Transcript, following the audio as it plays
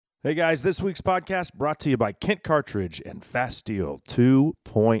Hey guys, this week's podcast brought to you by Kent Cartridge and Fast Steel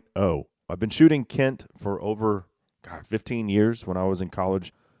 2.0. I've been shooting Kent for over 15 years. When I was in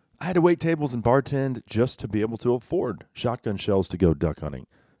college, I had to wait tables and bartend just to be able to afford shotgun shells to go duck hunting.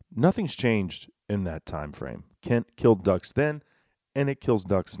 Nothing's changed in that time frame. Kent killed ducks then, and it kills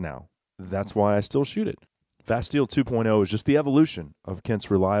ducks now. That's why I still shoot it. Fast Steel 2.0 is just the evolution of Kent's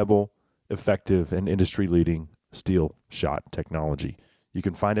reliable, effective, and industry-leading steel shot technology. You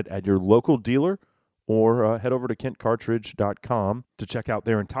can find it at your local dealer or head over to kentcartridge.com to check out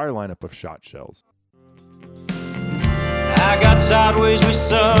their entire lineup of shot shells. I got sideways with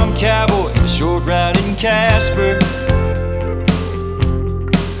some cowboy, a short ride in Casper.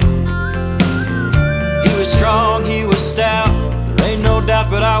 He was strong, he was stout, there ain't no doubt,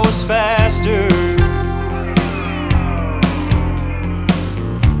 but I was faster.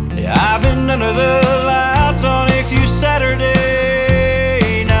 Yeah, I've been under the lights on a few Saturday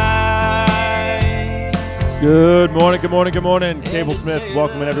nights. Good morning. Cable Smith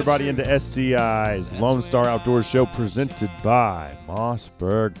welcoming everybody into SCI's Lone Star Outdoors Show presented by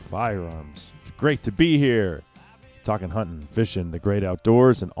Mossberg Firearms. It's great to be here talking hunting, fishing, the great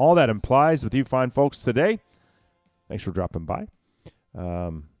outdoors, and all that implies with you fine folks today. Thanks for dropping by. I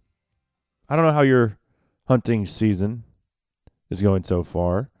don't know how your hunting season is going so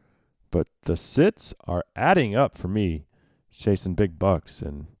far, but the sits are adding up for me, chasing big bucks,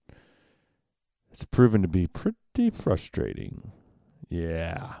 and it's proven to be pretty frustrating.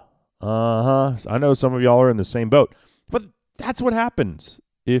 Yeah. I know some of y'all are in the same boat, but that's what happens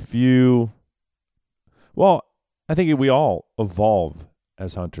if you, well, I think we all evolve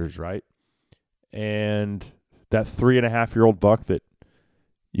as hunters, right? And that 3.5-year-old buck that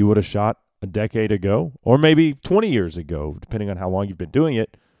you would have shot a decade ago, or maybe 20 years ago, depending on how long you've been doing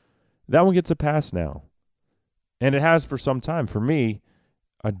it, that one gets a pass now. And it has for some time. For me,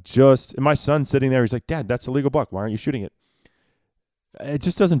 and my son's sitting there, he's like, Dad, that's a legal buck. Why aren't you shooting it? It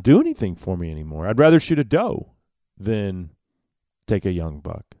just doesn't do anything for me anymore. I'd rather shoot a doe than take a young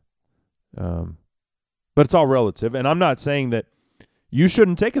buck. But it's all relative. And I'm not saying that you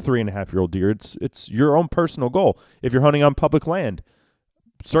shouldn't take a 3.5-year-old deer. It's your own personal goal. If you're hunting on public land,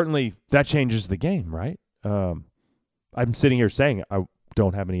 certainly that changes the game, right? I'm sitting here saying I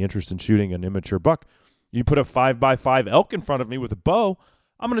don't have any interest in shooting an immature buck. You put a 5x5 elk in front of me with a bow,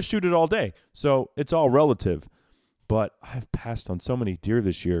 I'm going to shoot it all day. So it's all relative. But I've passed on so many deer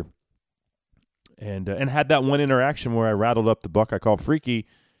this year and had that one interaction where I rattled up the buck I call Freaky,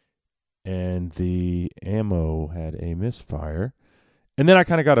 and the ammo had a misfire. And then I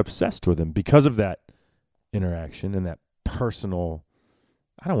kind of got obsessed with him because of that interaction and that personal,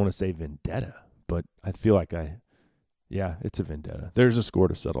 I don't want to say vendetta, but I feel like it's a vendetta. There's a score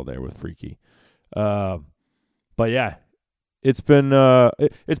to settle there with Freaky. But yeah, it's been a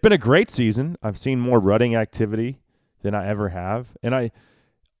great season. I've seen more rutting activity than I ever have. And the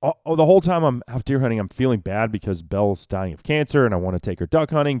whole time I'm out deer hunting, I'm feeling bad because Belle's dying of cancer and I want to take her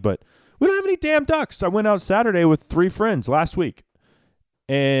duck hunting, but we don't have any damn ducks. I went out Saturday with 3 friends last week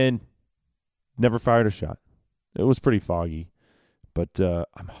and never fired a shot. It was pretty foggy, but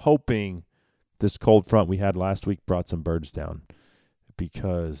I'm hoping this cold front we had last week brought some birds down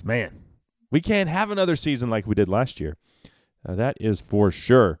because, man, we can't have another season like we did last year. That is for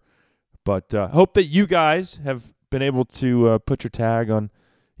sure. But hope that you guys have been able to put your tag on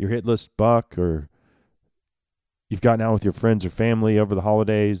your hit list buck, or you've gotten out with your friends or family over the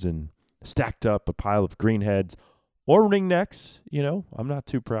holidays and stacked up a pile of greenheads or ringnecks. You know, I'm not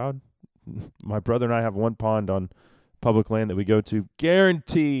too proud. My brother and I have one pond on public land that we go to.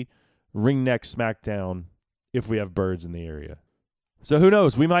 Guaranteed ringneck smackdown if we have birds in the area. So who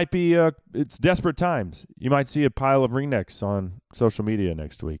knows? We might be, it's desperate times. You might see a pile of ringnecks on social media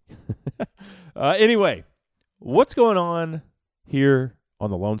next week. Anyway, what's going on here on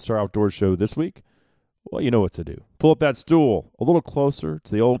the Lone Star Outdoors Show this week? Well, you know what to do. Pull up that stool a little closer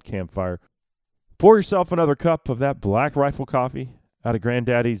to the old campfire. Pour yourself another cup of that Black Rifle coffee out of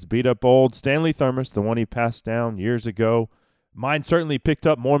Granddaddy's beat-up old Stanley thermos, the one he passed down years ago. Mine certainly picked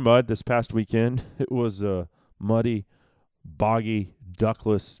up more mud this past weekend. It was a muddy, boggy,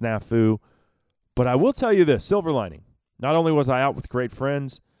 duckless snafu. But I will tell you this, silver lining. Not only was I out with great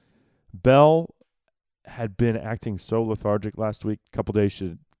friends, Belle had been acting so lethargic last week. A couple days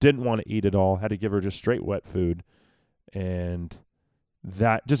she didn't want to eat at all. Had to give her just straight wet food. And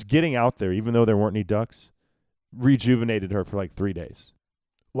that, just getting out there, even though there weren't any ducks, rejuvenated her for like 3 days.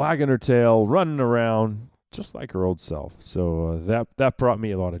 Wagging her tail, running around, just like her old self. So that brought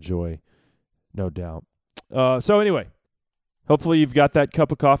me a lot of joy, no doubt. So anyway, hopefully you've got that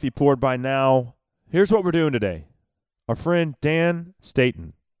cup of coffee poured by now. Here's what we're doing today. Our friend Dan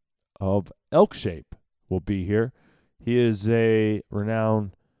Staton of Elk Shape will be here. He is a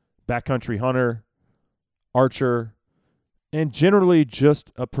renowned backcountry hunter, archer, and generally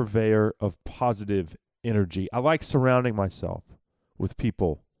just a purveyor of positive energy. I like surrounding myself with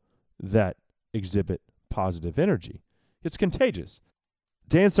people that exhibit positive energy. It's contagious.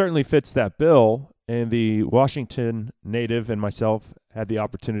 Dan certainly fits that bill, and the Washington native and myself had the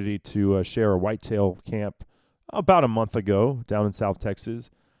opportunity to share a whitetail camp about a month ago down in South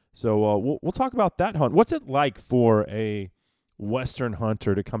Texas. So we'll talk about that hunt. What's it like for a Western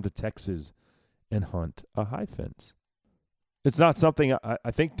hunter to come to Texas and hunt a high fence? It's not something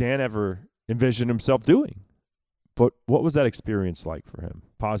I think Dan ever envisioned himself doing. But what was that experience like for him?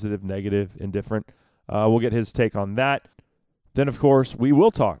 Positive, negative, indifferent? We'll get his take on that. Then, of course, we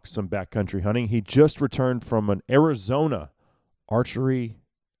will talk some backcountry hunting. He just returned from an Arizona archery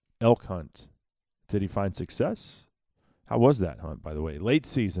elk hunt. Did he find success? How was that hunt, by the way? Late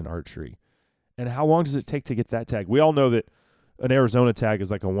season archery. And how long does it take to get that tag? We all know that an Arizona tag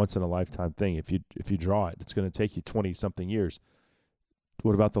is like a once-in-a-lifetime thing. If you draw it, it's going to take you 20-something years.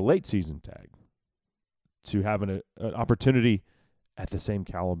 What about the late season tag? To have an opportunity at the same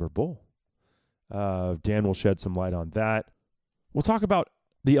caliber bull. Dan will shed some light on that. We'll talk about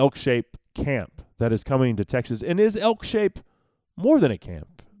the Elk Shape camp that is coming to Texas. And is Elk Shape more than a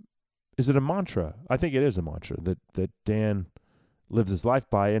camp? Is it a mantra? I think it is a mantra that Dan lives his life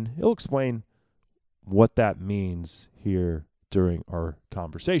by, and he'll explain what that means here during our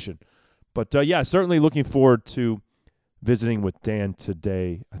conversation. But, certainly looking forward to visiting with Dan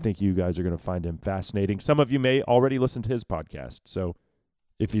today. I think you guys are going to find him fascinating. Some of you may already listen to his podcast. So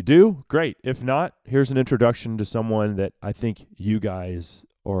if you do, great. If not, here's an introduction to someone that I think you guys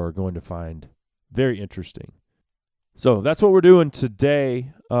are going to find very interesting. So that's what we're doing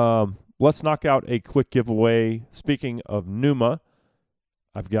today. Let's knock out a quick giveaway. Speaking of Numa,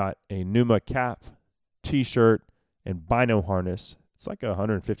 I've got a Numa cap, t-shirt, and bino harness. It's like a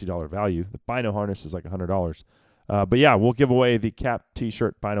 $150 value. The bino harness is like $100. We'll give away the cap,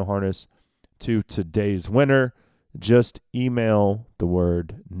 t-shirt, bino harness to today's winner. Just email the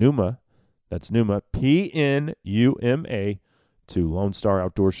word Numa, that's Numa, P-N-U-M-A, to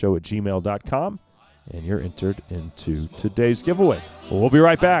LoneStarOutdoorShow@gmail.com, and you're entered into today's giveaway. Well, we'll be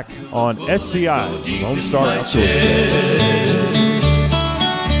right back on SCI's Lone Star Outdoor Show.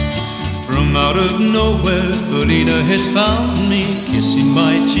 From out of nowhere, Felina has found me, kissing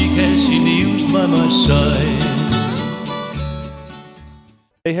my cheek as she kneels by my side.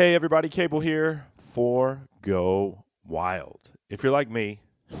 Hey, everybody, Cable here for Go Wild. If you're like me,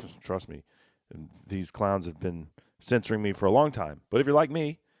 trust me, these clowns have been censoring me for a long time. But if you're like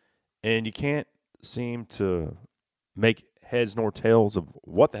me and you can't seem to make heads nor tails of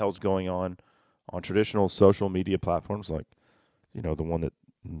what the hell's going on traditional social media platforms like, the one that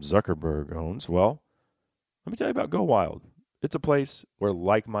Zuckerberg owns, well, let me tell you about Go Wild. It's a place where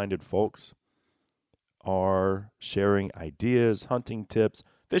like-minded folks are sharing ideas, hunting tips,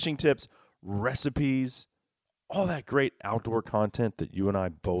 fishing tips, recipes, all that great outdoor content that you and I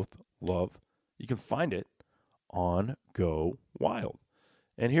both love. You can find it on Go Wild.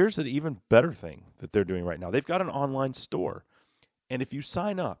 And here's an even better thing that they're doing right now. They've got an online store. And if you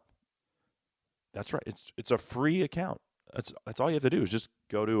sign up, that's right, it's a free account. That's all you have to do is just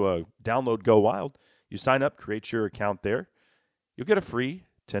go to download Go Wild. You sign up, create your account there. You'll get a free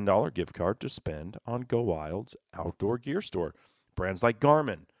 $10 gift card to spend on Go Wild's outdoor gear store. Brands like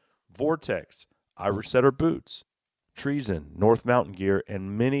Garmin, Vortex, Irish Setter Boots, Treason, North Mountain Gear,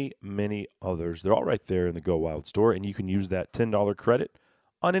 and many, many others. They're all right there in the Go Wild store, and you can use that $10 credit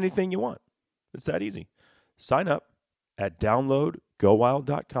on anything you want. It's that easy. Sign up at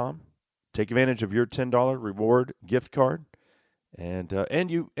downloadgowild.com. Take advantage of your $10 reward gift card, and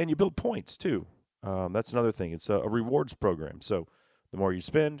you build points too. That's another thing. It's a rewards program. So the more you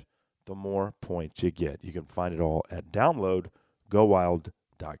spend, the more points you get. You can find it all at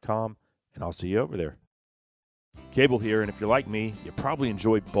downloadgowild.com, and I'll see you over there. Cable here, and if you're like me, you probably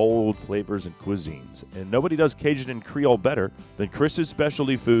enjoy bold flavors and cuisines. And nobody does Cajun and Creole better than Chris's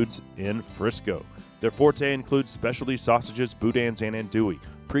Specialty Foods in Frisco. Their forte includes specialty sausages, boudins, and andouille,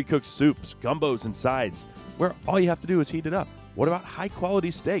 pre-cooked soups, gumbos, and sides, where all you have to do is heat it up. What about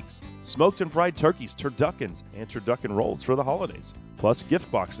high-quality steaks, smoked and fried turkeys, turduckens, and turducken rolls for the holidays, plus gift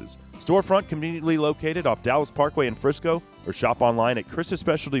boxes. Storefront conveniently located off Dallas Parkway in Frisco, or shop online at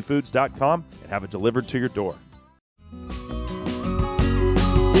chrisspecialtyfoods.com and have it delivered to your door.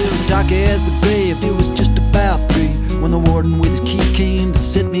 It was dark as the grave, it was just about 3 when the warden with his key came to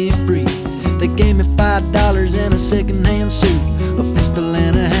set me free. They gave me $5 and a second-hand suit, a pistol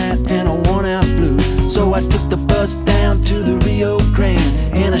and a hat and a worn-out blue. So So I took the bus down to the Rio Grande,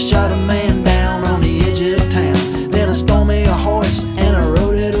 and I shot a man down on the edge of town. Then I stole me a horse and I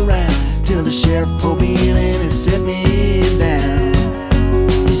rode it around till the sheriff pulled me in and he set me down.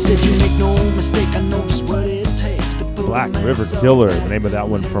 He said, you make no mistake, I know just what it takes to pull Black a man River so Killer, bad. the name of that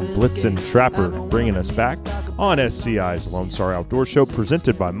one from Blitzen Trapper, bringing us back on SCI's Lone Star Outdoor Show,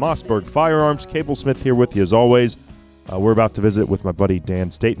 presented by Mossberg Firearms. Cable Smith here with you as always. We're about to visit with my buddy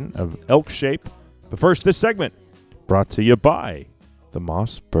Dan Staton of Elk Shape. But first, this segment brought to you by the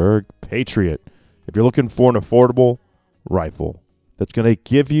Mossberg Patriot. If you're looking for an affordable rifle that's going to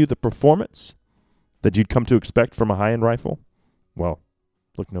give you the performance that you'd come to expect from a high-end rifle, well,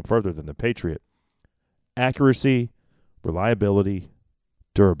 look no further than the Patriot. Accuracy, reliability,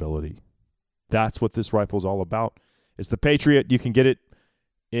 durability. That's what this rifle is all about. It's the Patriot. You can get it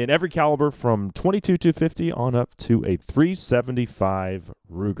in every caliber from .22 250 on up to a .375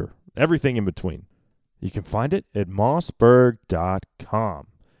 Ruger. Everything in between. You can find it at mossberg.com.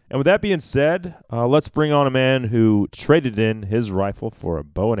 And with that being said, let's bring on a man who traded in his rifle for a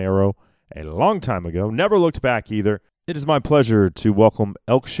bow and arrow a long time ago. Never looked back either. It is my pleasure to welcome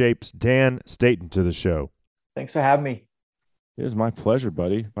Elk Shape's Dan Staton to the show. Thanks for having me. It is my pleasure,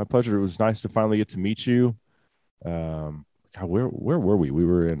 buddy. My pleasure. It was nice to finally get to meet you. God, where were we? We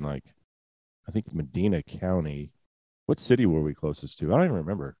were in, like, I think Medina County. What city were we closest to? I don't even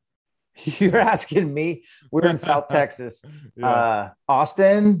remember. You're asking me. We're in South Texas. Yeah.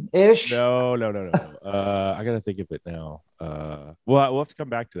 Austin-ish. No. I got to think of it now. We'll have to come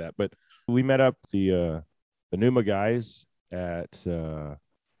back to that. But we met up the Numa guys at,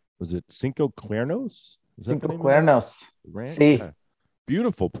 was it Cinco Cuernos? Cinco Cuernos. Sí. Yeah.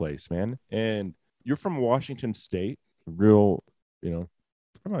 Beautiful place, man. And you're from Washington State, real,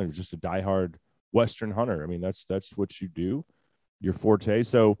 probably just a diehard Western hunter. I mean, that's what you do, your forte.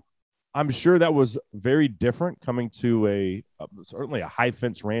 So I'm sure that was very different coming to certainly a high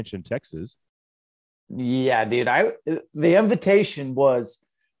fence ranch in Texas. Yeah, dude. The invitation was,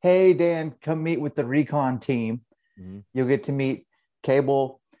 hey, Dan, come meet with the recon team. Mm-hmm. You'll get to meet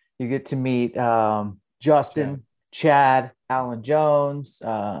Cable. You get to meet Justin, Chad, Alan Jones,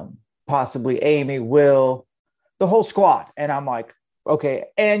 possibly Amy, Will, the whole squad. And I'm like, okay.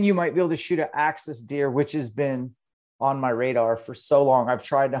 And you might be able to shoot an axis deer, which has been on my radar for so long. I've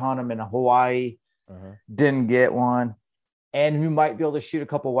tried to hunt them in Hawaii, didn't get one. And you might be able to shoot a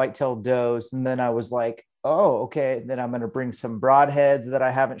couple white-tailed does. And then I was like, oh, okay. Then I'm going to bring some broadheads that I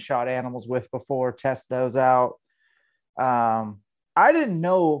haven't shot animals with before, test those out. I didn't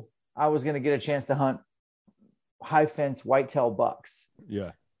know I was going to get a chance to hunt high fence whitetail bucks.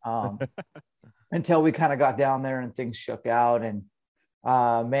 Yeah. Until we kind of got down there and things shook out. And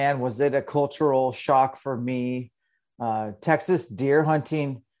man, was it a cultural shock for me. Texas deer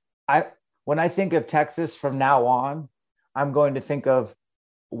hunting. When I think of Texas from now on, I'm going to think of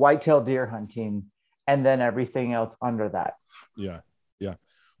whitetail deer hunting and then everything else under that. Yeah. Yeah.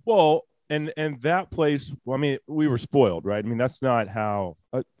 Well, and that place, well, I mean, we were spoiled, right? I mean, that's not how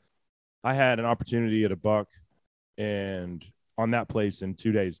I had an opportunity at a buck and on that place in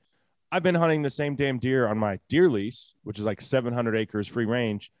 2 days. I've been hunting the same damn deer on my deer lease, which is like 700 acres free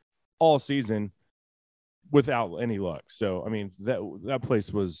range all season without any luck. So, I mean, that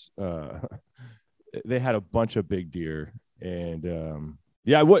place was, they had a bunch of big deer and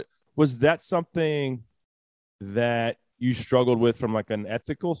what was that something that you struggled with from like an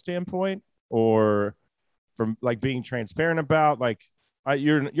ethical standpoint or from like being transparent about like,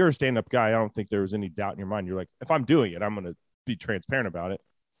 you're a stand-up guy. I don't think there was any doubt in your mind. You're like, if I'm doing it, I'm going to be transparent about it.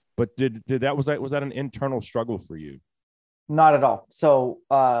 But was that an internal struggle for you? Not at all. So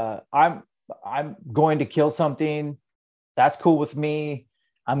I'm going to kill something. That's cool with me.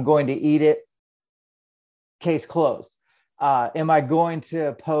 I'm going to eat it. Case closed. Am I going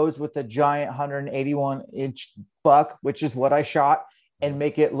to pose with a giant 181-inch buck, which is what I shot, and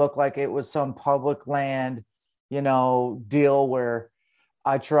make it look like it was some public land, deal where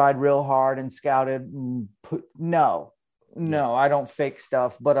I tried real hard and scouted and no, I don't fake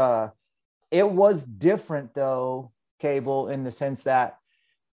stuff. But it was different though, Cable, in the sense that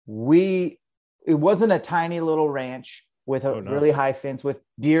it wasn't a tiny little ranch with a really high fence with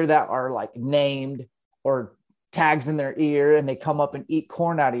deer that are like named or tags in their ear and they come up and eat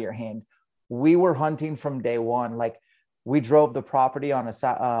corn out of your hand. We were hunting from day one. Like we drove the property on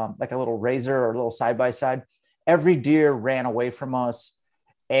like a little razor or a little side-by-side. Every deer ran away from us.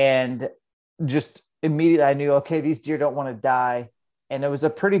 And just immediately I knew, okay, these deer don't want to die. And it was a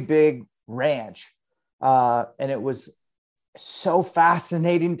pretty big ranch. And it was so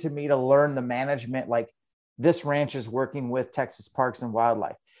fascinating to me to learn the management. Like this ranch is working with Texas Parks and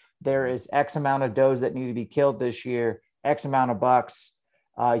Wildlife. there is X amount of does that need to be killed this year, X amount of bucks.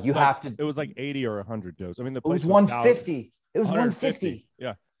 You have to. It was like 80 or 100 does. I mean, the It was place 150. It was 150. 150.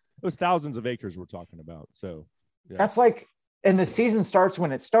 Yeah, it was thousands of acres we're talking about. So yeah. That's like, and the season starts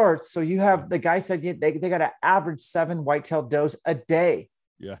when it starts. So you have the guy said they got to average 7 white-tailed does a day.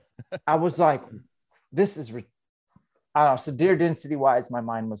 Yeah. I was like, this is, I don't know. So deer density wise, my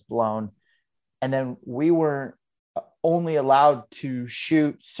mind was blown. And then we weren't only allowed to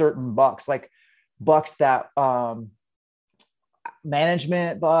shoot certain bucks, like bucks that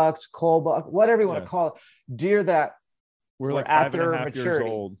management bucks, coal buck, whatever you want to call it, deer that we're like at 5.5 their years maturity.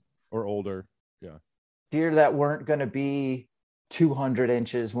 old or older. Yeah. Deer that weren't going to be 200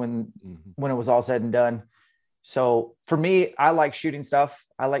 inches when it was all said and done. So for me, I like shooting stuff.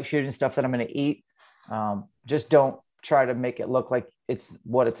 I like shooting stuff that I'm going to eat. Just don't try to make it look like it's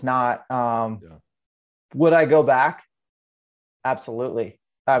what it's not. Would I go back? Absolutely.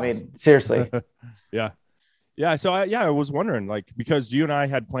 I mean, seriously. Yeah. Yeah. So I was wondering, like, because you and I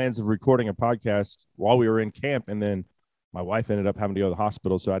had plans of recording a podcast while we were in camp, and then my wife ended up having to go to the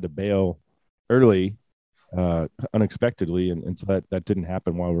hospital. So I had to bail early, unexpectedly. And so that didn't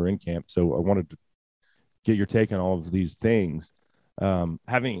happen while we were in camp. So I wanted to get your take on all of these things.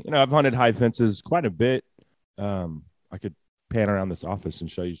 Having, I've hunted high fences quite a bit. I could pan around this office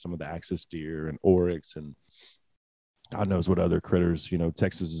and show you some of the axis deer and oryx and God knows what other critters.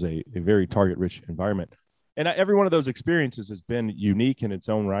 Texas is a very target rich environment. And every one of those experiences has been unique in its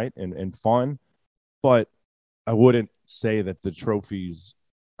own right and fun. But I wouldn't say that the trophies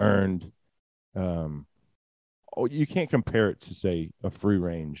earned, you can't compare it to, say, a free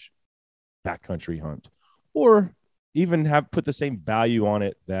range backcountry hunt, or even put the same value on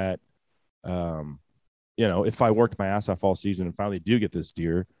it that, if I worked my ass off all season and finally do get this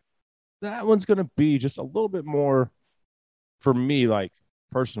deer, that one's going to be just a little bit more for me, like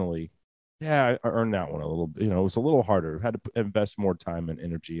personally. Yeah, I earned that one a little bit. It was a little harder. I had to invest more time and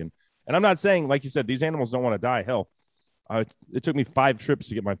energy. And I'm not saying, like you said, these animals don't want to die. Hell, it took me 5 trips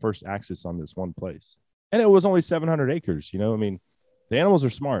to get my first axis on this one place. And it was only 700 acres. I mean, the animals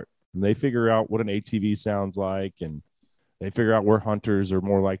are smart. And they figure out what an ATV sounds like, and they figure out where hunters are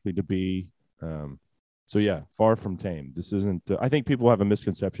more likely to be. So yeah, far from tame. This isn't, I think people have a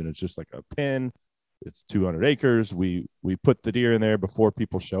misconception. It's just like a pen. It's 200 acres. We put the deer in there before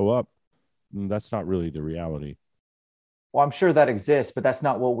people show up. And that's not really the reality. Well, I'm sure that exists, but that's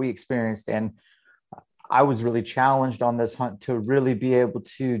not what we experienced. And I was really challenged on this hunt to really be able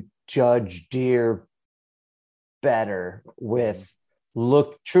to judge deer better with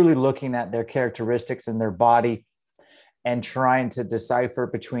truly looking at their characteristics and their body and trying to decipher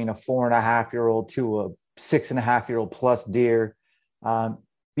between a 4.5-year-old to a 6.5-year-old plus deer. You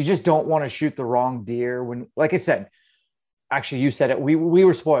just don't want to shoot the wrong deer when, like I said, actually you said it, we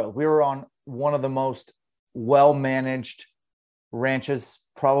were spoiled. We were on one of the most well-managed ranches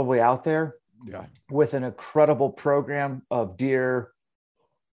probably out there, with an incredible program of deer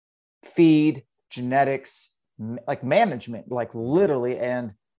feed, genetics, like management, like literally.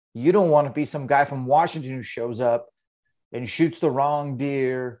 And you don't want to be some guy from Washington who shows up and shoots the wrong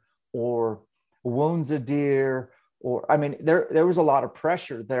deer or wounds a deer, or, I mean, there was a lot of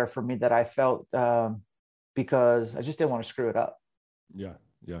pressure there for me that I felt, because I just didn't want to screw it up. Yeah.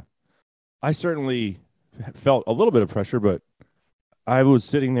 I certainly felt a little bit of pressure, but I was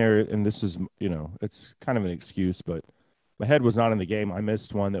sitting there, and this is, it's kind of an excuse, but my head was not in the game. I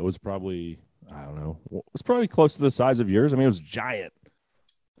missed one that was probably, I don't know, it was probably close to the size of yours. I mean, it was giant.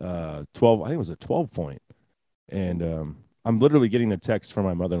 12, I think it was a 12 point. And I'm literally getting the text from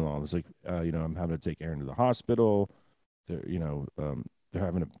my mother-in-law. It was like, I'm having to take Erin to the hospital. They're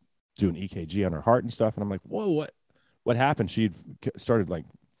having to do an EKG on her heart and stuff. And I'm like, whoa, what happened? She'd started like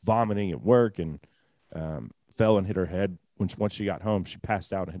vomiting at work and fell and hit her head. Once she got home, she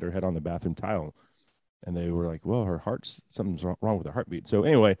passed out and hit her head on the bathroom tile. And they were like, well, something's wrong with her heartbeat. So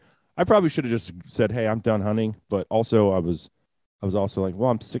anyway, I probably should have just said, hey, I'm done hunting. But also I was also like,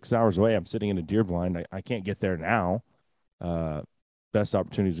 well, I'm 6 hours away. I'm sitting in a deer blind. I can't get there now. Best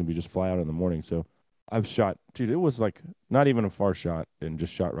opportunity is going to be just fly out in the morning. So I've shot, dude, it was like not even a far shot, and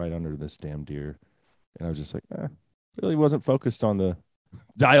just shot right under this damn deer. And I was just like, really wasn't focused on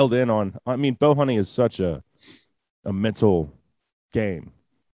dialed in on, I mean, bow hunting is such a mental game.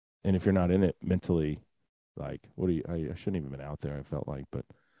 And if you're not in it mentally, like, I shouldn't even been out there, I felt like. But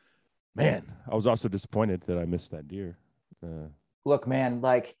man, I was also disappointed that I missed that deer. Look, man,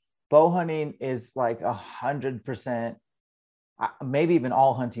 like bow hunting is like 100%, maybe even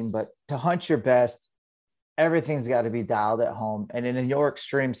all hunting, but to hunt your best, everything's got to be dialed at home. And in your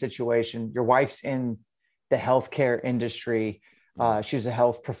extreme situation, your wife's in the healthcare industry. She's a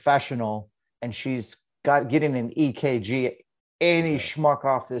health professional, and she's getting an EKG. Any schmuck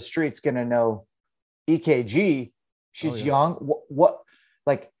off the street's going to know EKG. She's young. What,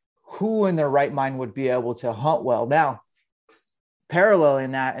 like, who in their right mind would be able to hunt well? Now,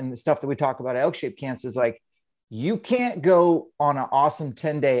 paralleling that and the stuff that we talk about at Elk Shape Camps is like, you can't go on an awesome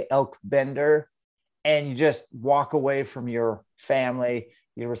 10-day elk bender and you just walk away from your family,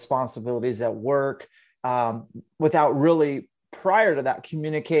 your responsibilities at work, without really, prior to that,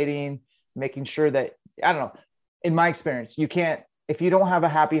 communicating, making sure that, I don't know, in my experience, you can't, if you don't have a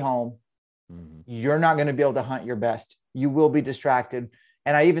happy home, you're not going to be able to hunt your best. You will be distracted.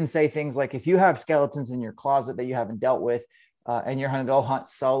 And I even say things like, if you have skeletons in your closet that you haven't dealt with, and you're going to go hunt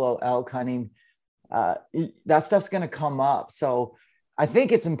solo elk hunting, that stuff's going to come up. So I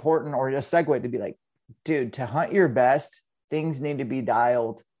think it's important, or a segue, to be like, dude, to hunt your best, things need to be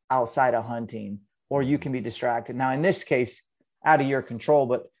dialed outside of hunting, or you can be distracted. Now, in this case, out of your control,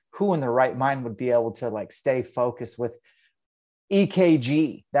 but who in their right mind would be able to like stay focused with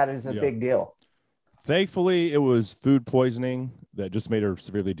EKG? That is a big deal. Thankfully, it was food poisoning that just made her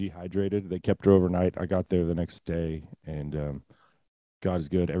severely dehydrated. They kept her overnight. I got there the next day, and God is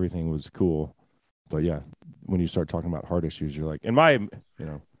good. Everything was cool. But yeah, when you start talking about heart issues, you're like, and I don't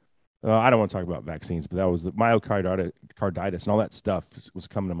want to talk about vaccines, but that was the myocarditis and all that stuff was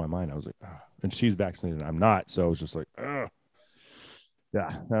coming to my mind. I was like, and she's vaccinated and I'm not. So I was just like, yeah,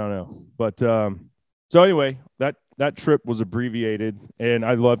 I don't know. But so anyway, that trip was abbreviated, and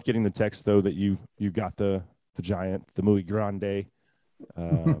I loved getting the text though that you got the giant, the Muy Grande,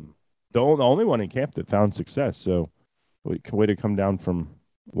 the only one in camp that found success. So way to come down from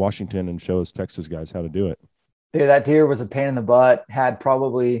Washington and show us Texas guys how to do it. Dude, that deer was a pain in the butt. Had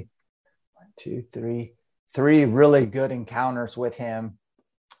probably 1, 2, 3 really good encounters with him,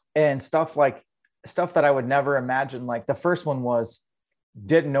 and stuff that I would never imagine. Like the first one was,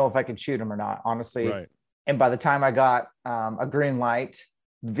 didn't know if I could shoot him or not, honestly. Right. And by the time I got a green light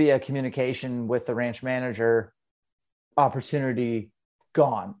via communication with the ranch manager, opportunity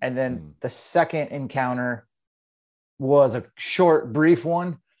gone. And then the second encounter was a short, brief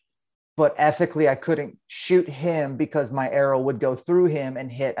one, but ethically I couldn't shoot him because my arrow would go through him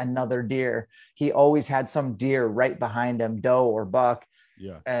and hit another deer. He always had some deer right behind him, doe or buck.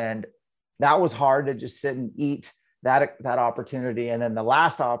 Yeah. And that was hard to just sit and eat that opportunity. And then the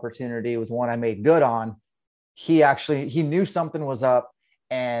last opportunity was one I made good on. He knew something was up,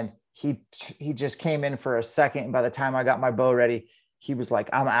 and he just came in for a second. And by the time I got my bow ready, he was like,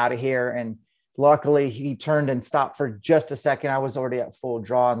 I'm out of here. And luckily he turned and stopped for just a second. I was already at full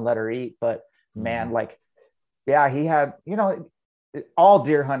draw and let her eat. But man, like, yeah, he had, all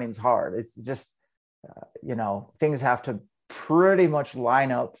deer hunting's hard. It's just, things have to pretty much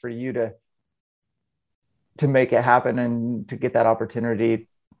line up for you to make it happen and to get that opportunity.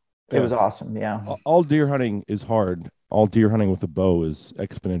 It was awesome. Yeah. All deer hunting is hard. All deer hunting with a bow is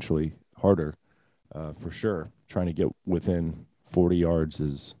exponentially harder, for sure. Trying to get within 40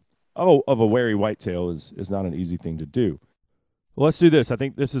 yards of a wary whitetail is not an easy thing to do. Well, let's do this. I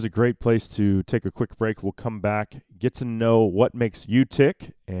think this is a great place to take a quick break. We'll come back, get to know what makes you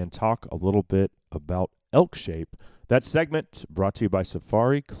tick, and talk a little bit about Elk Shape. That segment brought to you by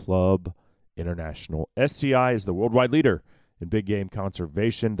Safari Club International. SCI is the worldwide leader in big game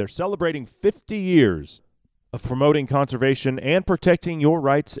conservation. They're celebrating 50 years of promoting conservation and protecting your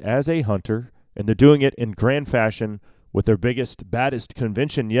rights as a hunter, and they're doing it in grand fashion with their biggest, baddest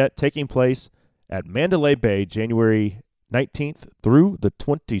convention yet, taking place at Mandalay Bay, January 19th through the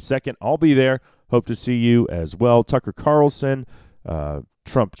 22nd. I'll be there. Hope to see you as well. Tucker Carlson,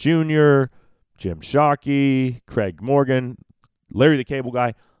 Trump Jr., Jim Shockey, Craig Morgan, Larry the Cable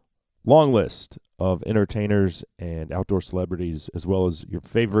Guy. Long list of entertainers and outdoor celebrities, as well as your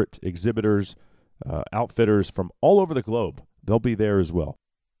favorite exhibitors, outfitters from all over the globe. They'll be there as well.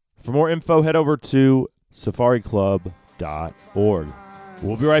 For more info, head over to safariclub.org.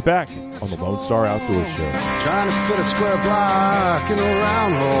 We'll be right back on the Lone Star Outdoors Show. Trying to fit a square block in a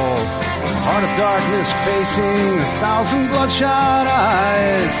round hole. Heart of darkness facing 1,000 bloodshot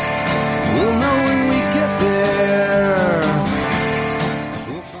eyes. We'll know when we get there.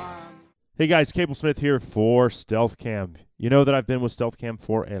 Hey guys, Cable Smith here for Stealth Cam. You know that I've been with Stealth Cam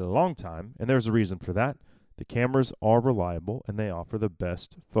for a long time, and there's a reason for that. The cameras are reliable, and they offer the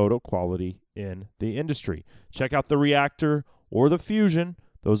best photo quality in the industry. Check out the Reactor or the Fusion.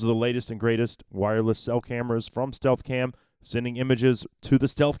 Those are the latest and greatest wireless cell cameras from Stealth Cam, sending images to the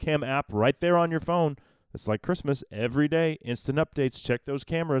Stealth Cam app right there on your phone. It's like Christmas every day. Instant updates. Check those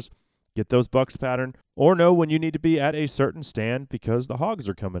cameras. Get those bucks pattern, or know when you need to be at a certain stand because the hogs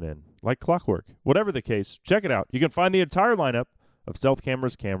are coming in, like clockwork. Whatever the case, check it out. You can find the entire lineup of stealth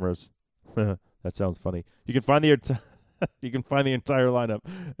cameras. That sounds funny. You can find the entire lineup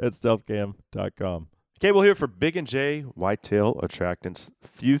at stealthcam.com. Cable here for Big and J Whitetail Attractants.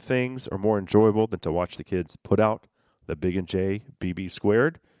 Few things are more enjoyable than to watch the kids put out the Big and J BB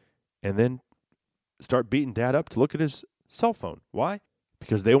squared and then start beating Dad up to look at his cell phone. Why?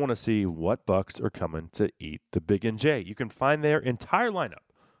 Because they want to see what bucks are coming to eat the Big and J. You can find their entire lineup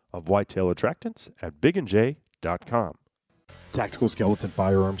of whitetail attractants at bigandj.com. Tactical Skeleton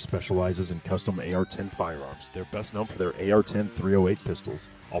Firearms specializes in custom AR-10 firearms. They're best known for their AR-10 308 pistols,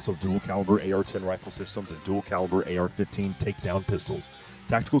 also dual-caliber AR-10 rifle systems and dual-caliber AR-15 takedown pistols.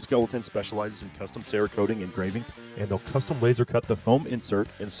 Tactical Skeleton specializes in custom Cerakoting engraving, and they'll custom laser cut the foam insert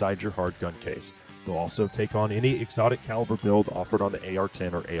inside your hard gun case. They'll also take on any exotic caliber build offered on the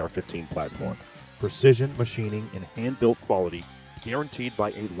AR-10 or AR-15 platform. Precision machining and hand-built quality, guaranteed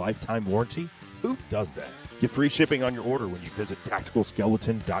by a lifetime warranty. Who does that? Get free shipping on your order when you visit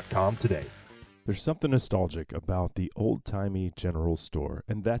tacticalskeleton.com today. There's something nostalgic about the old-timey general store,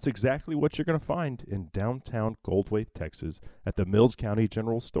 and that's exactly what you're going to find in downtown Goldthwaite, Texas, at the Mills County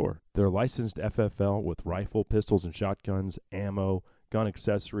General Store. They're licensed FFL with rifle, pistols, and shotguns, ammo, gun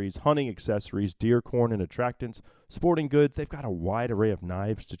accessories, hunting accessories, deer corn and attractants, sporting goods. They've got a wide array of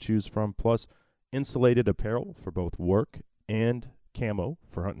knives to choose from, plus insulated apparel for both work and camo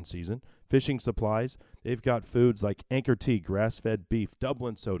for hunting season, fishing supplies. They've got foods like Anchor Tea, grass-fed beef,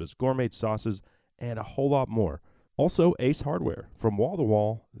 Dublin sodas, gourmet sauces, and a whole lot more. Also, Ace Hardware. From wall to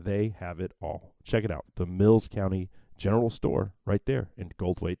wall, they have it all. Check it out, the Mills County General Store right there in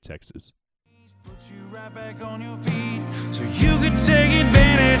Goldthwaite, Texas. Put you right back on your feet so you could take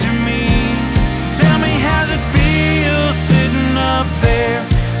advantage of me. Tell me how's it feel sitting up there,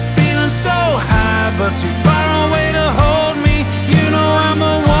 feeling so high but too far away to hold me. You know I'm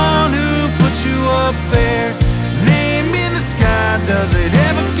the one who put you up there. Name in the sky, does it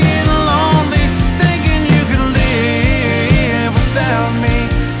ever get lonely? Thinking you could live without me,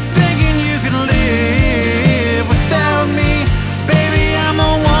 thinking you could live without me. Baby, I'm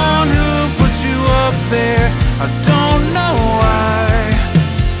the one who put you up there. I don't know why.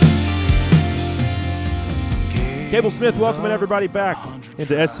 Cable Smith welcoming everybody back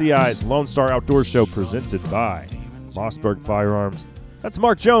into SCI's Lone Star Outdoor Show presented by Mossberg Firearms. That's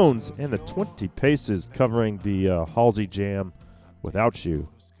Mark Jones and the 20 Paces covering the Halsey Jam without you.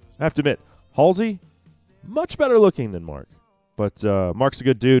 I have to admit, Halsey, much better looking than Mark. But Mark's a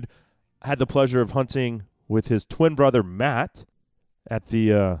good dude. I had the pleasure of hunting with his twin brother, Matt, at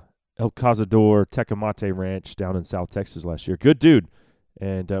the El Cazador Tecamate Ranch down in South Texas last year. Good dude.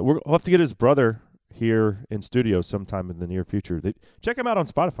 And we'll have to get his brother here in studio sometime in the near future. Check him out on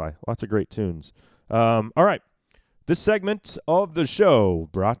Spotify. Lots of great tunes. All right. This segment of the show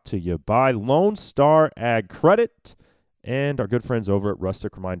brought to you by Lone Star Ag Credit and our good friends over at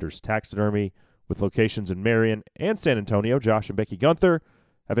Rustic Reminders Taxidermy with locations in Marion and San Antonio. Josh and Becky Gunther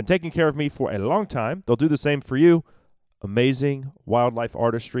have been taking care of me for a long time. They'll do the same for you. Amazing wildlife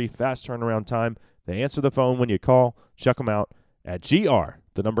artistry, fast turnaround time. They answer the phone when you call. Check them out at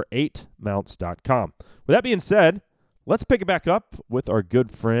gr8mounts.com. With that being said, let's pick it back up with our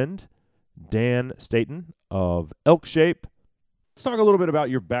good friend Dan Staton of Elk Shape. Let's talk a little bit about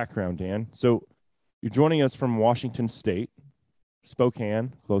your background, Dan. So you're joining us from Washington State,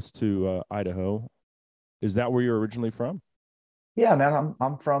 Spokane, close to Idaho. Is that where you're originally from? Yeah, man,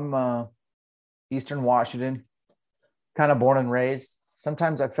 I'm from Eastern Washington, kind of born and raised.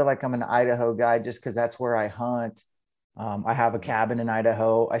 Sometimes I feel like I'm an Idaho guy just because that's where I hunt. I have a cabin in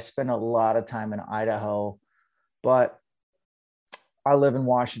Idaho. I spend a lot of time in Idaho, but I live in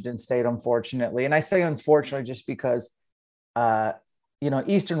Washington State, unfortunately. And I say unfortunately just because,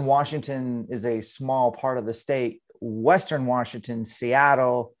 Eastern Washington is a small part of the state. Western Washington,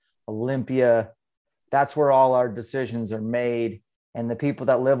 Seattle, Olympia, that's where all our decisions are made. And the people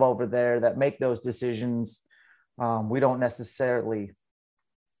that live over there that make those decisions, we don't necessarily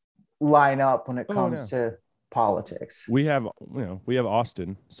line up when it comes to politics. We have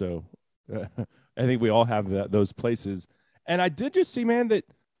Austin. So I think we all have those places. And I did just see, man, that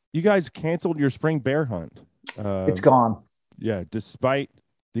you guys canceled your spring bear hunt. It's gone. Yeah, despite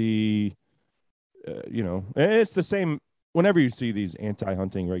the, and it's the same whenever you see these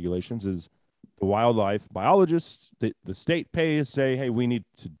anti-hunting regulations is the wildlife biologists, the state pays, say, hey, we need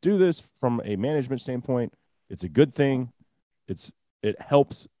to do this from a management standpoint. It's a good thing. It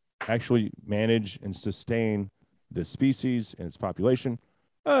helps actually manage and sustain the species and its population.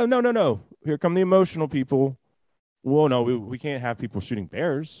 No. Here come the emotional people. Well, no, we can't have people shooting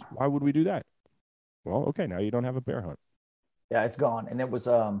bears. Why would we do that? Well, okay, now you don't have a bear hunt. Yeah, it's gone. And it was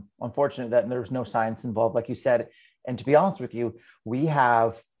unfortunate that there was no science involved. Like you said, And to be honest with you, we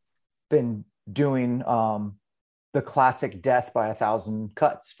have been doing the classic death by 1,000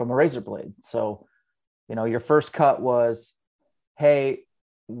 cuts from a razor blade. So, your first cut was, hey,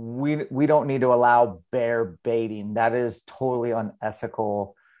 we don't need to allow bear baiting. That is totally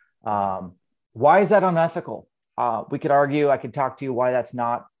unethical. Why is that unethical? We could argue, I could talk to you why that's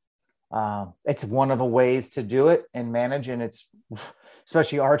not. It's one of the ways to do it and manage, and it's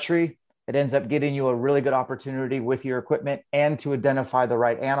especially archery. It ends up getting you a really good opportunity with your equipment and to identify the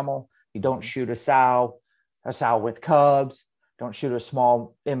right animal. You don't shoot a sow with cubs. Don't shoot a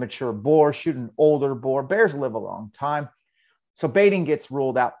small immature boar. Shoot an older boar. Bears live a long time. So baiting gets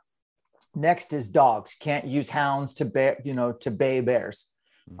ruled out. Next is dogs. You can't use hounds to bay bears.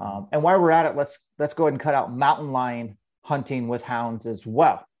 And while we're at it, let's go ahead and cut out mountain lion hunting with hounds as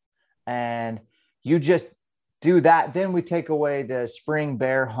well. And you just do that. Then we take away the spring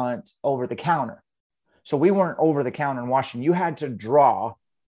bear hunt over the counter. So we weren't over the counter in Washington. You had to draw,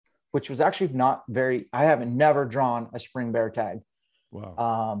 which was actually I haven't never drawn a spring bear tag.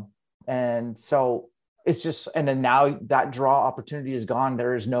 Wow. And so it's just, and then now that draw opportunity is gone.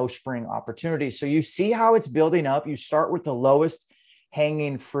 There is no spring opportunity. So you see how it's building up. You start with the lowest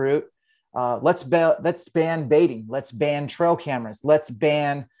hanging fruit. Let's ban baiting. Let's ban trail cameras. Let's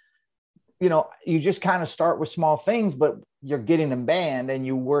ban, you just kind of start with small things, but you're getting them banned and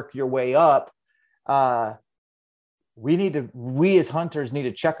you work your way up. We as hunters need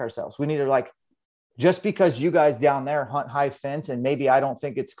to check ourselves. We need to just because you guys down there hunt high fence and maybe I don't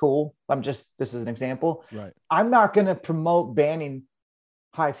think it's cool. This is an example. Right. I'm not going to promote banning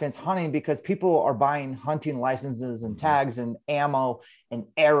high fence hunting because people are buying hunting licenses and tags and ammo and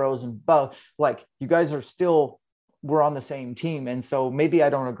arrows and bow. You guys we're on the same team. And so maybe I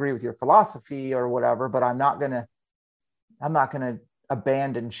don't agree with your philosophy or whatever, but I'm not going to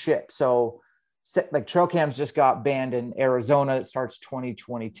abandon ship. So trail cams just got banned in Arizona. It starts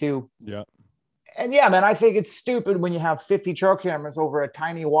 2022. Yeah. And yeah, man, I think it's stupid when you have 50 trail cameras over a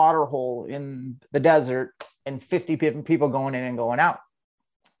tiny water hole in the desert and 50 people going in and going out.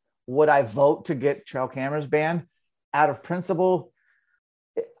 Would I vote to get trail cameras banned out of principle?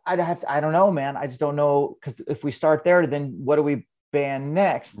 I don't know, man. I just don't know. Because if we start there, then what do we ban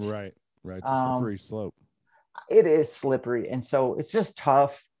next? Right. It's a slippery slope. It is slippery. And so it's just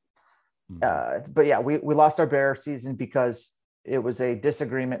tough. But yeah, we lost our bear season because it was a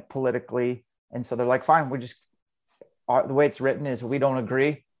disagreement politically. And so they're like, fine, the way it's written is we don't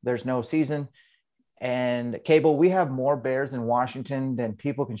agree. There's no season. And Cable, we have more bears in Washington than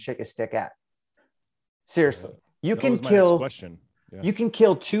people can shake a stick at. Seriously. You can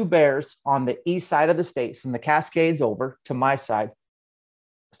kill 2 bears on the east side of the state, from the Cascades over to my side.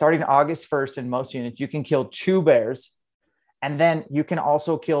 Starting August 1st in most units, you can kill 2 bears. And then you can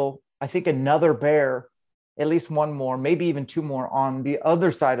also kill, I think, another bear, at least one more, maybe even 2 more on the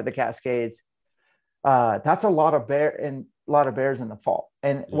other side of the Cascades. That's a lot of bears in the fall.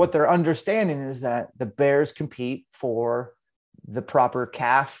 And what they're understanding is that the bears compete for the proper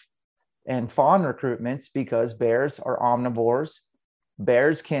calf and fawn recruitments because bears are omnivores.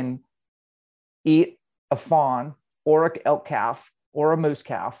 Bears can eat a fawn or an elk calf or a moose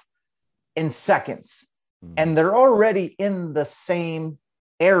calf in seconds. And they're already in the same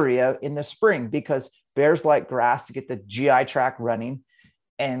area in the spring because bears like grass to get the GI tract running,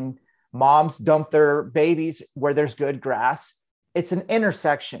 and moms dump their babies where there's good grass. It's an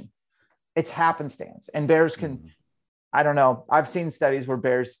intersection. It's happenstance. And bears can, I don't know. I've seen studies where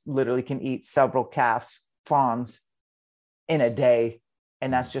bears literally can eat several calves, fawns in a day.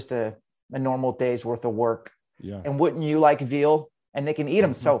 And that's just a normal day's worth of work. Yeah. And wouldn't you like veal? And they can eat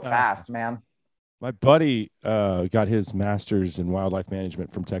them so fast, man. My buddy got his master's in wildlife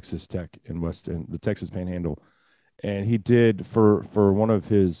management from Texas Tech in the Texas Panhandle. And he did for one of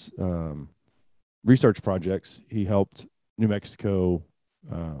his research projects, he helped New Mexico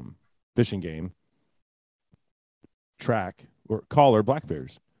Fish and Game track or collar black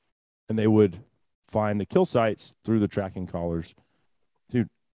bears. And they would find the kill sites through the tracking collars. Dude,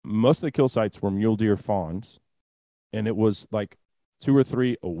 most of the kill sites were mule deer fawns. And it was 2 or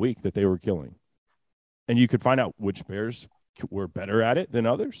 3 a week that they were killing. And you could find out which bears were better at it than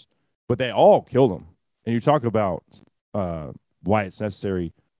others, but they all killed them. And you talk about why it's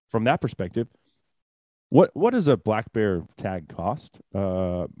necessary from that perspective. What does a black bear tag cost?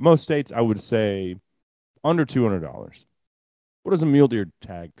 Most states, I would say, under $200. What does a mule deer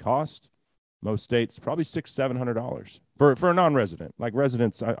tag cost? Most states, probably $600-700 for a non-resident. Like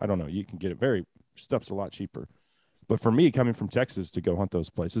residents, I don't know. You can get it stuff's a lot cheaper. But for me, coming from Texas to go hunt those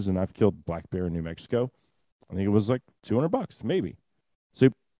places, and I've killed black bear in New Mexico, I think it was $200, maybe. So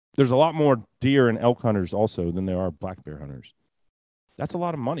there's a lot more deer and elk hunters also than there are black bear hunters. That's a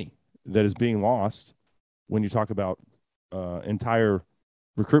lot of money that is being lost when you talk about entire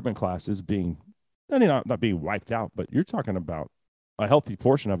recruitment classes being, I mean, not being wiped out, but you're talking about a healthy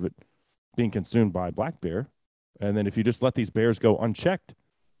portion of it being consumed by black bear. And then if you just let these bears go unchecked,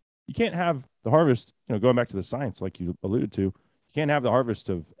 you can't have the harvest, going back to the science like you alluded to, you can't have the harvest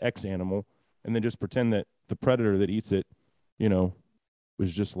of X animal and then just pretend that the predator that eats it,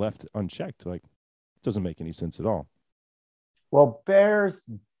 was just left unchecked. Like, it doesn't make any sense at all. Well, bears,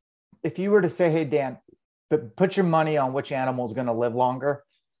 if you were to say, hey, Dan, but put your money on which animal is going to live longer,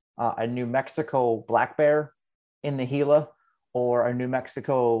 a New Mexico black bear in the Gila or a New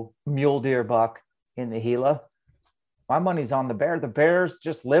Mexico mule deer buck in the Gila, my money's on the bear. The bears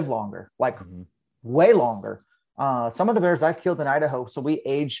just live longer, like way longer. Some of the bears I've killed in Idaho, so we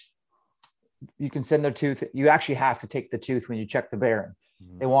age, you can send their tooth. You actually have to take the tooth when you check the bear.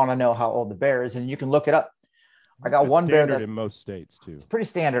 They want to know how old the bear is, and you can look it up. I got one bear that's in most states too. It's pretty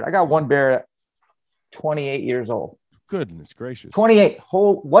standard. I got one bear at 28 years old. Goodness gracious. 28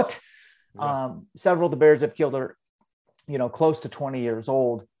 whole what? Yeah. Several of the bears I've killed are, close to 20 years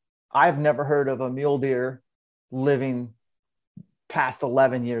old. I've never heard of a mule deer living past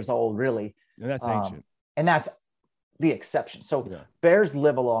 11 years old, really. And that's ancient. And that's the exception. So bears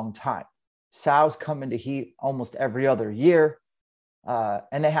live a long time. Sows come into heat almost every other year.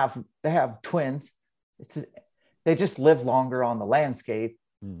 And they have twins. They just live longer on the landscape.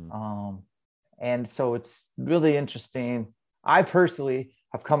 And so it's really interesting. I personally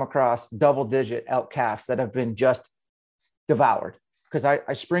have come across double-digit elk calves that have been just devoured because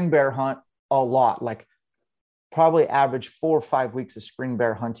I spring bear hunt a lot, like probably average 4 or 5 weeks of spring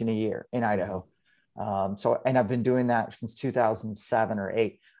bear hunting a year in Idaho. And I've been doing that since 2007 or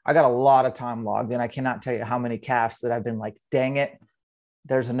 8. I got a lot of time logged, and I cannot tell you how many calves that I've been like, dang it,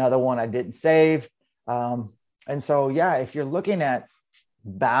 there's another one I didn't save. And so, if you're looking at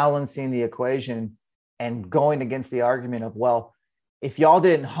balancing the equation and going against the argument of, well, if y'all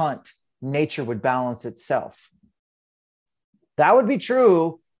didn't hunt, nature would balance itself. That would be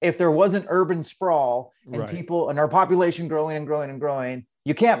true if there wasn't urban sprawl and people and our population growing and growing and growing.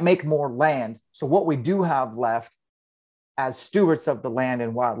 You can't make more land. So what we do have left as stewards of the land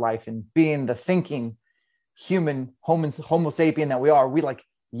and wildlife and being the thinking human homo sapien that we are,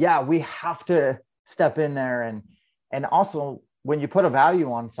 we have to step in there. And also when you put a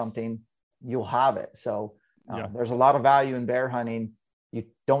value on something, you'll have it. So there's a lot of value in bear hunting. You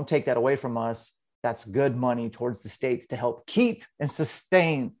don't take that away from us. That's good money towards the states to help keep and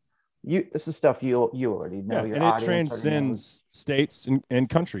sustain you. This is stuff you already know. And it transcends states and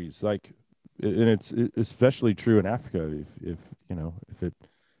countries. Like, and it's especially true in Africa. If it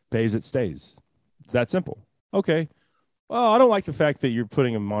pays, it stays. It's that simple. Okay. Well, I don't like the fact that you're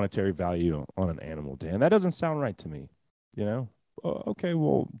putting a monetary value on an animal, Dan. That doesn't sound right to me. Okay.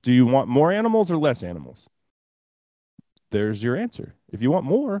 Well, do you want more animals or less animals? There's your answer. If you want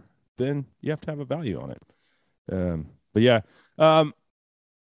more, then you have to have a value on it.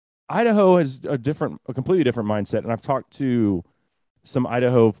 Idaho has a completely different mindset. And I've talked to some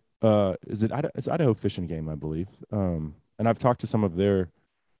Idaho, it's Idaho Fish and Game, I believe. And I've talked to some of their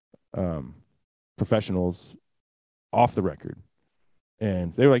professionals off the record.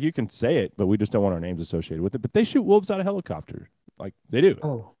 And they were like, you can say it, but we just don't want our names associated with it. But they shoot wolves out of helicopters. Like, they do.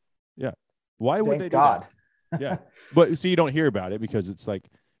 Oh. Yeah. Why would they do God. that? Yeah. But see, you don't hear about it because it's like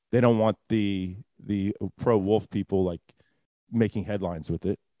they don't want the pro wolf people like making headlines with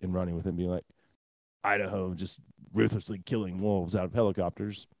it and running with it and being like, Idaho just ruthlessly killing wolves out of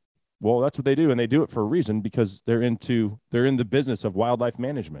helicopters. Well, that's what they do, and they do it for a reason because they're in the business of wildlife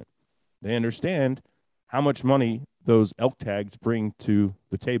management. They understand how much money those elk tags bring to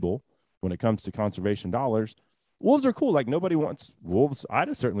the table when it comes to conservation dollars. Wolves are cool. Like, nobody wants wolves.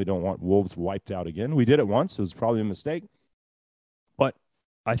 I certainly don't want wolves wiped out again. We did it once. It was probably a mistake. But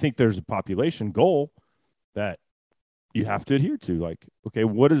I think there's a population goal that you have to adhere to. Like, okay,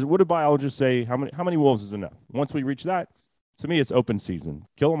 what do biologists say? How many wolves is enough? Once we reach that, to me, it's open season.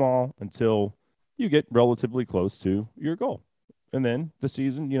 Kill them all until you get relatively close to your goal. And then the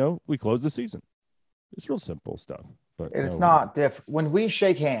season, we close the season. It's real simple stuff. But it's not different. When we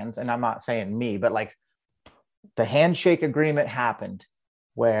shake hands, and I'm not saying me, but like the handshake agreement happened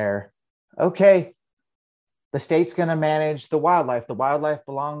where, okay, the state's going to manage the wildlife. The wildlife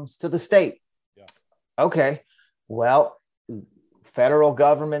belongs to the state. Yeah. Okay. Well, federal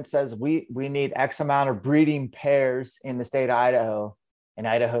government says we need X amount of breeding pairs in the state of Idaho. And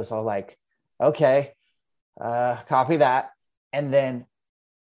Idaho's all like, okay, copy that. And then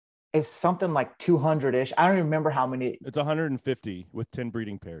is something like 200-ish. I don't even remember how many. It's 150 with 10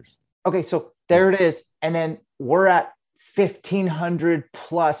 breeding pairs. Okay, so there it is. And then we're at 1,500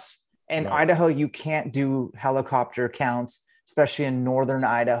 plus. In Right. Idaho, you can't do helicopter counts, especially in northern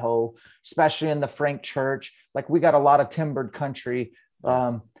Idaho, especially in the Frank Church. Like, we got a lot of timbered country.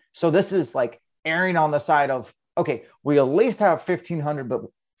 So this is like erring on the side of, okay, we at least have 1,500, but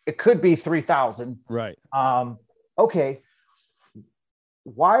it could be 3,000. Right. Okay.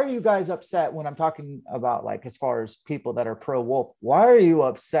 Why are you guys upset when I'm talking about, like, as far as people that are pro wolf? Why are you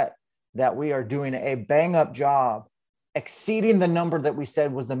upset that we are doing a bang up job, exceeding the number that we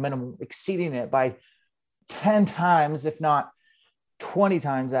said was the minimum, exceeding it by 10 times, if not 20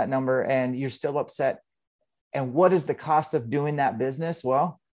 times that number, and you're still upset? And what is the cost of doing that business?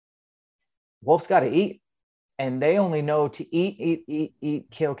 Well, wolves got to eat, and they only know to eat,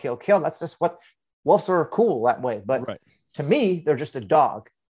 kill. That's just what wolves are, cool that way. But Right. to me, they're just a dog.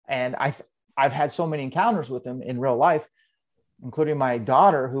 And I've had so many encounters with them in real life, including my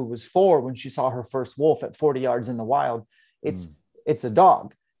daughter, who was 4 when she saw her first wolf at 40 yards in the wild. It's a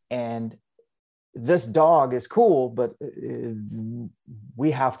dog. And this dog is cool, but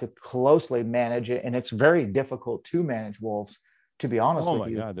we have to closely manage it. And it's very difficult to manage wolves, to be honest with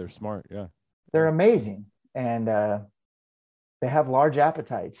you. Oh my God, they're smart. Yeah. They're amazing. And they have large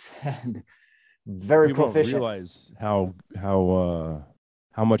appetites and very People don't proficient. realize how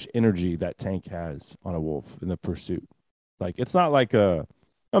much energy that tank has on a wolf in the pursuit. Like, it's not like a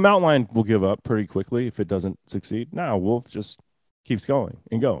mountain lion will give up pretty quickly if it doesn't succeed. No, a wolf just keeps going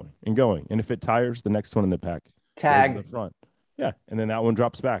and going and going. And if it tires, the next one in the pack goes Tag. to the front. Yeah. And then that one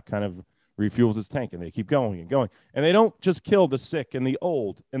drops back, kind of refuels its tank, and they keep going and going. And they don't just kill the sick and the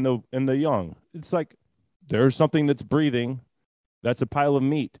old and the young. It's like, there's something that's breathing. That's a pile of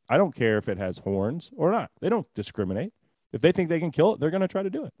meat. I don't care if it has horns or not. They don't discriminate. If they think they can kill it, they're going to try to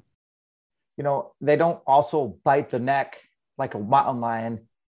do it. You know, they don't also bite the neck like a mountain lion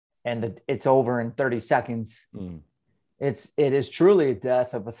and it's over in 30 seconds. It is truly a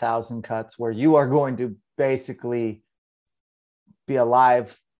death of 1,000 cuts, where you are going to basically be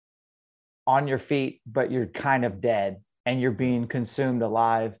alive on your feet, but you're kind of dead and you're being consumed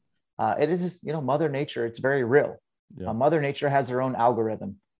alive. It is just, Mother Nature. It's very real. Yeah. Mother Nature has her own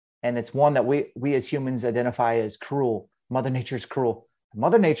algorithm, and it's one that we as humans identify as cruel. Mother Nature is cruel.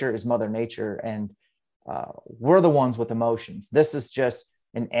 Mother Nature is Mother Nature, and we're the ones with emotions. This is just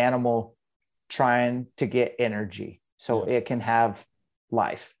an animal trying to get energy so it can have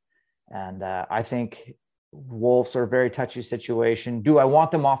life. And I think wolves are a very touchy situation. Do I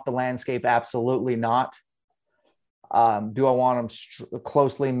want them off the landscape? Absolutely not. Do I want them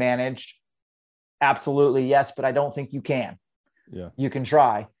closely managed? Absolutely, yes, but I don't think you can. Yeah. You can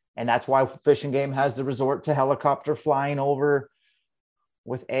try. And that's why Fish and Game has the resort to helicopter flying over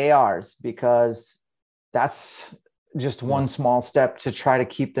with ARs, because that's just one small step to try to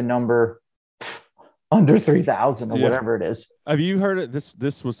keep the number under 3,000 or whatever it is. Have you heard it?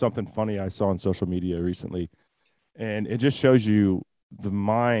 This was something funny I saw on social media recently, and it just shows you the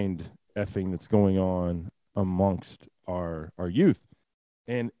mind effing that's going on amongst our youth.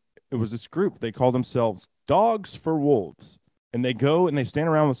 And it was this group, they call themselves Dogs for Wolves. And they go and they stand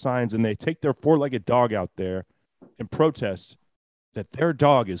around with signs and they take their 4-legged dog out there and protest that their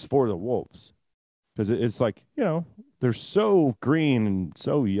dog is for the wolves. Because it's like, they're so green and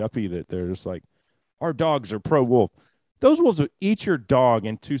so yuppie that they're just like, our dogs are pro-wolf. Those wolves will eat your dog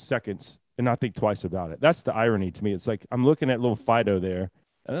in 2 seconds and not think twice about it. That's the irony to me. It's like, I'm looking at little Fido there,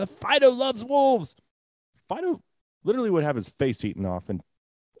 and Fido loves wolves. Fido literally would have his face eaten off in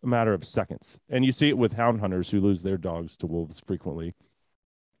a matter of seconds. And you see it with hound hunters who lose their dogs to wolves frequently.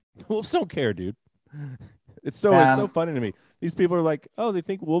 Wolves don't care, dude. It's so funny to me. These people are like, oh, they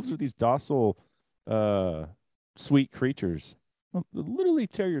think wolves are these docile, sweet creatures. Well, they'll literally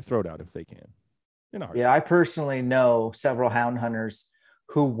tear your throat out if they can. Yeah, I personally know several hound hunters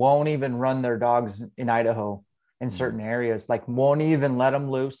who won't even run their dogs in Idaho in certain areas, like won't even let them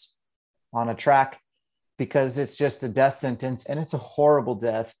loose on a track, because it's just a death sentence, and it's a horrible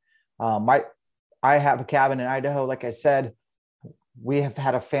death. I have a cabin in Idaho. Like I said, we have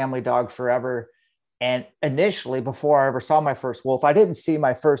had a family dog forever. And initially, before I ever saw my first wolf, I didn't see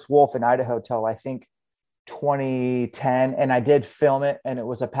my first wolf in Idaho till I think 2010. And I did film it, and it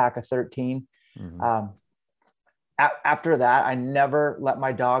was a pack of 13. After that, I never let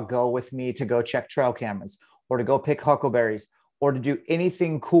my dog go with me to go check trail cameras or to go pick huckleberries or to do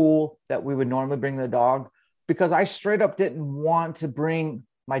anything cool that we would normally bring the dog, because I straight up didn't want to bring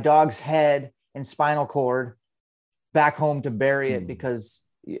my dog's head and spinal cord back home to bury it because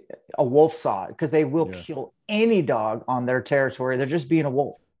a wolf saw it, because they will kill any dog on their territory. They're just being a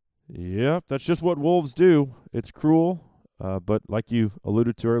wolf. Yep, that's just what wolves do. It's cruel, but like you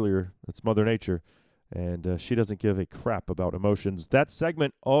alluded to earlier, it's Mother Nature, and she doesn't give a crap about emotions. That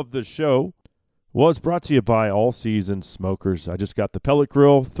segment of the show was brought to you by All Season Smokers. I just got the pellet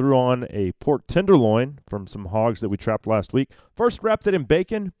grill, threw on a pork tenderloin from some hogs that we trapped last week. First wrapped it in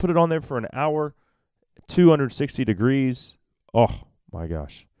bacon, put it on there for an hour, 260 degrees. Oh, my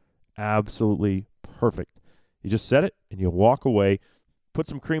gosh. Absolutely perfect. You just set it, and you walk away. Put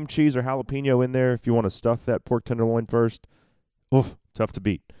some cream cheese or jalapeno in there if you want to stuff that pork tenderloin first. Oof, tough to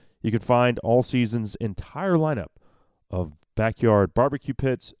beat. You can find All Season's entire lineup of backyard barbecue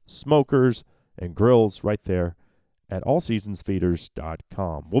pits, smokers, and grills right there at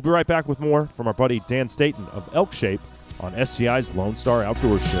allseasonsfeeders.com. We'll be right back with more from our buddy Dan Staton of Elk Shape on SCI's Lone Star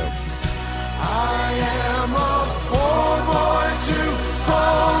Outdoors Show. I am a poor boy too,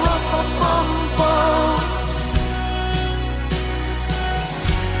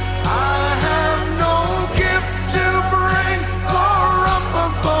 I have no gift to bring,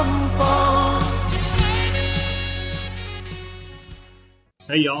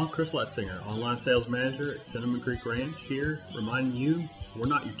 Hey y'all, Chris Letzinger, online sales manager at Cinnamon Creek Ranch here, reminding you we're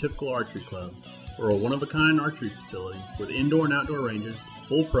not your typical archery club. We're a one-of-a-kind archery facility with indoor and outdoor ranges,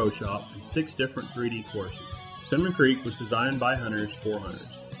 full pro shop, and 6 different 3D courses. Cinnamon Creek was designed by hunters for hunters.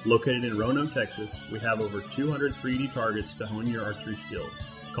 Located in Roanoke, Texas, we have over 200 3D targets to hone your archery skills.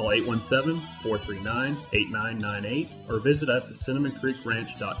 Call 817-439-8998 or visit us at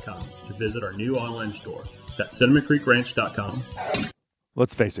cinnamoncreekranch.com to visit our new online store. That's cinnamoncreekranch.com.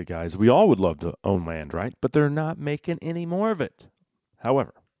 Let's face it, guys. We all would love to own land, right? But they're not making any more of it.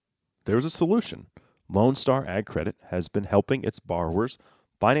 However, there's a solution. Lone Star Ag Credit has been helping its borrowers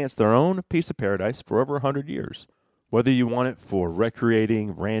finance their own piece of paradise for over 100 years. Whether you want it for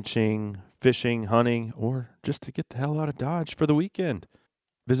recreating, ranching, fishing, hunting, or just to get the hell out of Dodge for the weekend.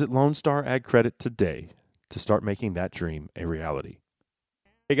 Visit Lone Star Ag Credit today to start making that dream a reality.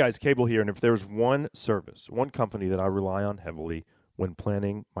 Hey guys, Cable here, and if there's one service, one company that I rely on heavily when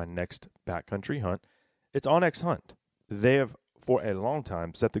planning my next backcountry hunt, it's onX Hunt. They have, for a long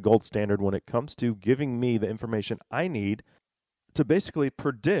time, set the gold standard when it comes to giving me the information I need to basically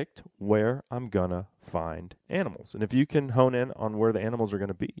predict where I'm gonna find animals. And if you can hone in on where the animals are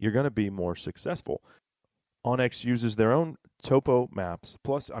gonna be, you're gonna be more successful. onX uses their own topo maps,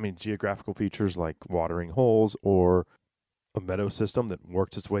 plus, geographical features like watering holes or a meadow system that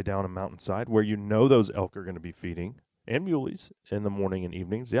works its way down a mountainside where you know those elk are going to be feeding, and muleys in the morning and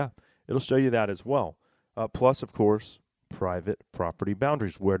evenings. Yeah, it'll show you that as well. Plus, of course, private property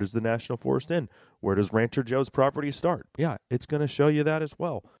boundaries. Where does the National Forest end? Where does Rancher Joe's property start? Yeah, it's going to show you that as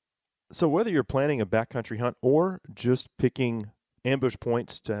well. So whether you're planning a backcountry hunt or just picking ambush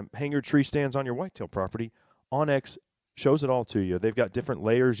points to hang your tree stands on your whitetail property, onX shows it all to you. They've got different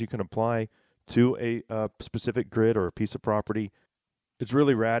layers you can apply to a specific grid or a piece of property. It's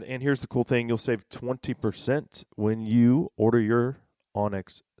really rad. And here's the cool thing. You'll save 20% when you order your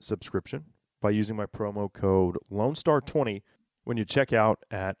onX subscription by using my promo code LoneStar20 when you check out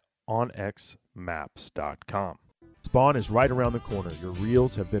at onxmaps.com. Spawn is right around the corner. Your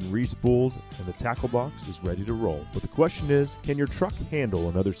reels have been re-spooled and the tackle box is ready to roll. But the question is, can your truck handle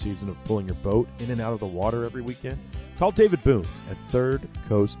another season of pulling your boat in and out of the water every weekend? Call David Boone at Third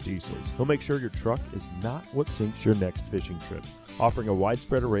Coast Diesels. He'll make sure your truck is not what sinks your next fishing trip. Offering a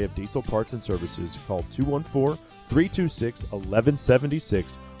widespread array of diesel parts and services, call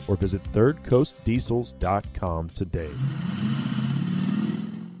 214-326-1176 or visit thirdcoastdiesels.com today.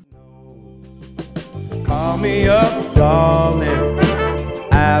 Call me up, darling,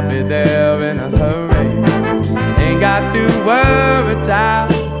 I'll be there in a hurry. Ain't got to worry,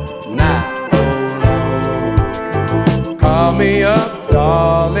 child, not for long. Call me up,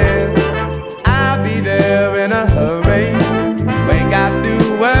 darling, I'll be there in a hurry. Ain't got to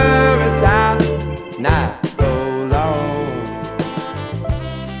worry, child, not for long.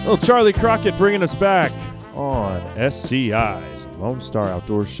 Little Charlie Crockett bringing us back on SCI's Lone Star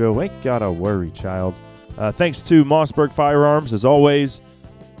Outdoors Show. Ain't gotta worry, child. Thanks to Mossberg Firearms, as always.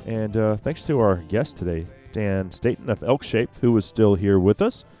 And thanks to our guest today, Dan Staton of Elk Shape, who is still here with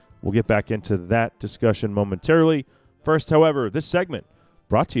us. We'll get back into that discussion momentarily. First, however, this segment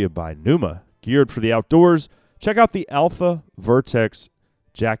brought to you by Numa, geared for the outdoors. Check out the Alpha Vertex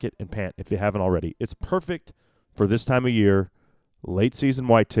jacket and pant if you haven't already. It's perfect for this time of year, late season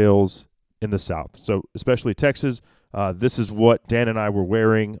whitetails in the South. So especially Texas. This is what Dan and I were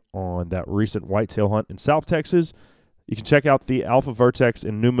wearing on that recent whitetail hunt in South Texas. You can check out the Alpha Vertex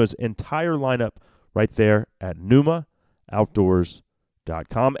and Numa's entire lineup right there at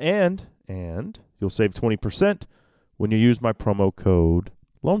NumaOutdoors.com. And you'll save 20% when you use my promo code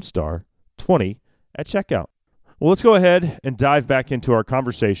Lone Star 20 at checkout. Well, let's go ahead and dive back into our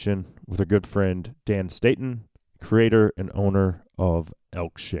conversation with our good friend Dan Staton, creator and owner of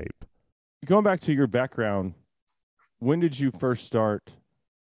Elk Shape. Going back to your background, when did you first start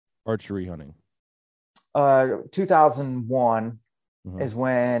archery hunting? 2001 is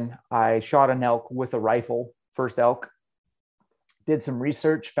when I shot an elk with a rifle, first elk. Did some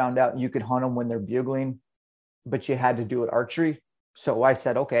research, found out you could hunt them when they're bugling, but you had to do it archery. So I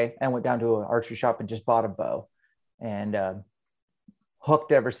said, okay, and went down to an archery shop and just bought a bow and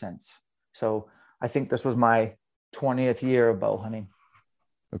hooked ever since. So I think this was my 20th year of bow hunting.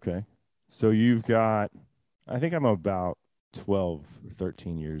 Okay. So you've got, I think I'm about 12 or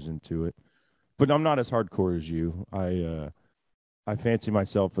 13 years into it, but I'm not as hardcore as you. I fancy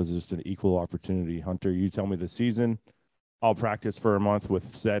myself as just an equal opportunity hunter. You tell me the season, I'll practice for a month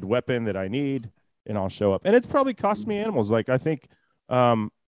with said weapon that I need, and I'll show up. And it's probably cost me animals. Like I think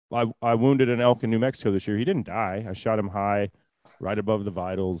I wounded an elk in New Mexico this year. He didn't die. I shot him high, right above the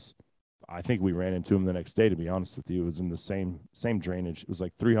vitals. I think we ran into him the next day, to be honest with you. It was in the same drainage. It was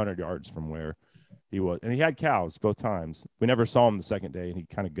like 300 yards from where he was. And he had cows both times. We never saw him the second day, and he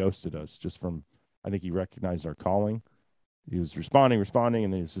kind of ghosted us just from, I think he recognized our calling. He was responding,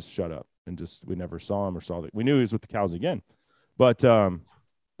 and then he was just shut up. And just, we never saw him or saw that. We knew he was with the cows again. But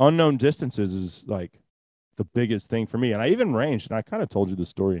unknown distances is like the biggest thing for me. And I even ranged, and I kind of told you the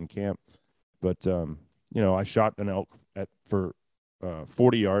story in camp. But, I shot an elk for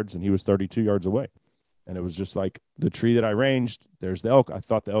 40 yards, and he was 32 yards away. And it was just like the tree that I ranged, there's the elk. I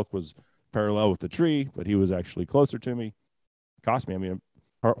thought the elk was parallel with the tree, but he was actually closer to me. Cost me, I mean,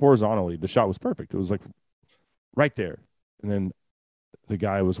 horizontally, the shot was perfect. It was like right there. And then the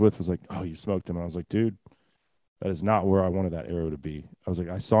guy I was with was like, oh, you smoked him. And I was like, dude, that is not where I wanted that arrow to be. I was like,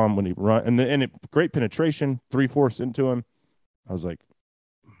 I saw him when he run, and great penetration, 3/4 into him. I was like,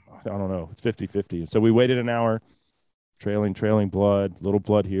 I don't know. It's 50-50. And so we waited an hour, trailing blood, little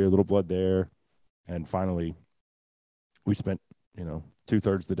blood here, little blood there. And finally, we spent,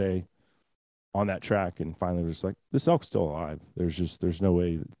 2/3 the day on that track. And finally, we're just like, this elk's still alive. There's no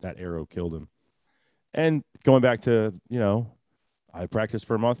way that arrow killed him. And going back to, I practiced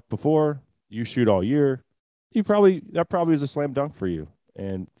for a month before, you shoot all year. That probably is a slam dunk for you.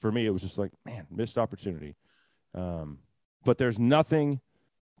 And for me, it was just like, man, missed opportunity. But there's nothing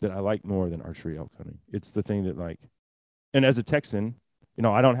that I like more than archery elk hunting. It's the thing that and as a Texan,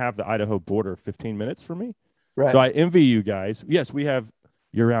 I don't have the Idaho border 15 minutes for me. Right. So I envy you guys. Yes, we have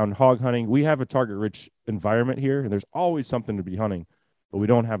year-round hog hunting. We have a target-rich environment here, and there's always something to be hunting, but we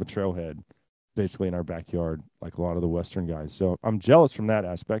don't have a trailhead basically in our backyard like a lot of the Western guys. So I'm jealous from that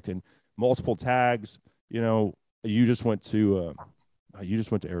aspect. And multiple tags, you just went to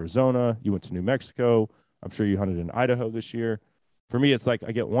Arizona, you went to New Mexico. I'm sure you hunted in Idaho this year. For me, it's like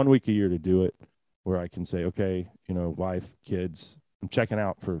I get 1 week a year to do it where I can say, okay, wife, kids, I'm checking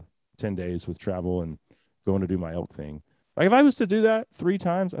out for 10 days with travel and going to do my elk thing. Like if I was to do that 3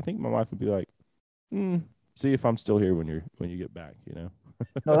 times, I think my wife would be like, see if I'm still here when you get back,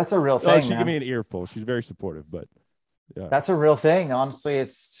 No, that's a real thing. She gave me an earful. She's very supportive, but yeah. That's a real thing. Honestly,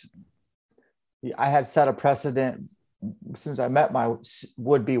 I had set a precedent as soon as I met my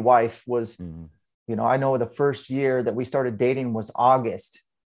would-be wife was, I know the first year that we started dating was August,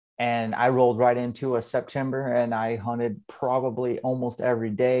 and I rolled right into a September, and I hunted probably almost every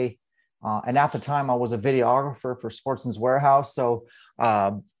day. And at the time I was a videographer for Sportsman's Warehouse. So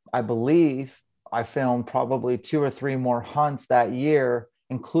I believe I filmed probably 2 or 3 more hunts that year,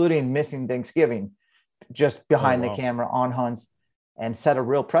 including missing Thanksgiving, just behind the camera on hunts, and set a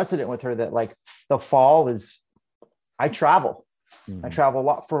real precedent with her that the fall is, I travel. I travel a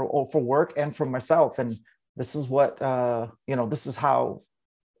lot for work and for myself. And this is what, this is how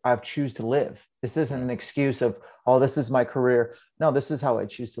I choose to live. This isn't an excuse of, this is my career. No, this is how I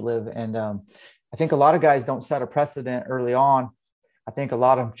choose to live. And I think a lot of guys don't set a precedent early on. I think a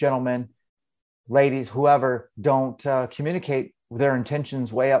lot of gentlemen, ladies, whoever, don't communicate their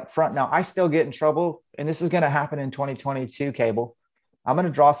intentions way up front. Now, I still get in trouble, and this is going to happen in 2022, Cable. I'm going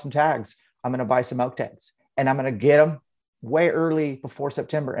to draw some tags. I'm going to buy some elk tags, and I'm going to get them way early before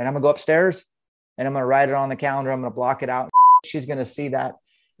September. And I'm going to go upstairs, and I'm going to write it on the calendar. I'm going to block it out. She's going to see that,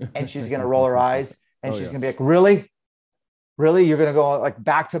 and she's going to roll her eyes, and she's going to be like, really? You're going to go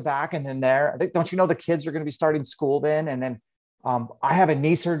back to back? And then there, I think, don't you know the kids are going to be starting school then? And then I have a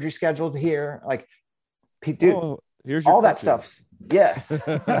knee surgery scheduled here. Dude, here's your all that stuff. Yeah.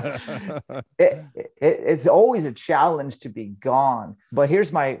 It's always a challenge to be gone. But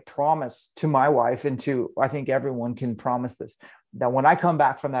here's my promise to my wife, and I think everyone can promise this, that when I come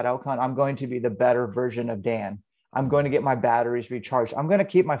back from that elk hunt, I'm going to be the better version of Dan. I'm going to get my batteries recharged. I'm going to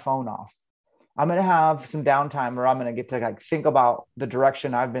keep my phone off. I'm going to have some downtime where I'm going to get to like think about the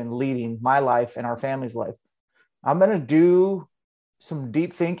direction I've been leading my life and our family's life. I'm going to do some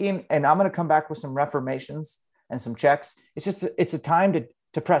deep thinking, and I'm going to come back with some reformations and some checks. It's a time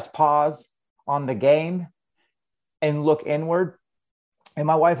to press pause on the game and look inward. And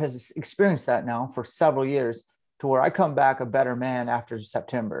my wife has experienced that now for several years, to where I come back a better man after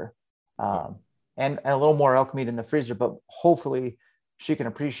September, and a little more elk meat in the freezer, but hopefully she can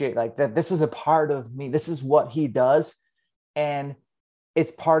appreciate like that. This is a part of me. This is what he does. And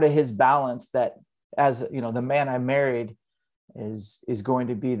it's part of his balance that, as you know, the man I married is going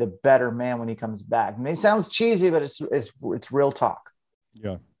to be the better man when he comes back. I mean, it sounds cheesy, but it's real talk.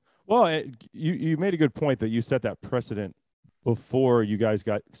 Yeah. Well, you made a good point that you set that precedent before you guys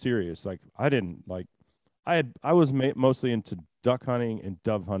got serious. Like I didn't like, I was mostly into duck hunting and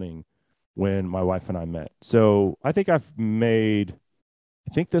dove hunting when my wife and I met. So I think I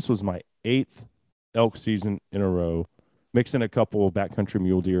think this was my 8th elk season in a row, mixing a couple of backcountry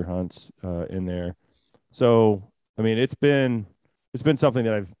mule deer hunts in there. So, I mean, it's been something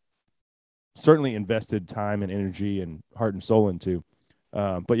that I've certainly invested time and energy and heart and soul into.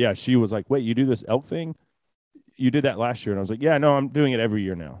 But yeah, she was like, wait, you do this elk thing? You did that last year. And I was like, yeah, no, I'm doing it every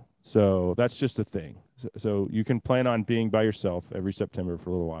year now. So that's just a thing. So you can plan on being by yourself every September for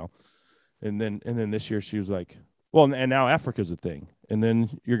a little while. And then this year she was like, well, and now Africa's a thing. And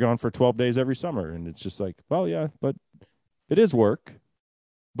then you're gone for 12 days every summer. And it's just like, well, yeah, but it is work.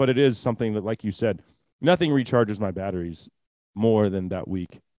 But it is something that, like you said, nothing recharges my batteries more than that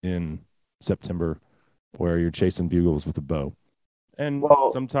week in September where you're chasing bugles with a bow. And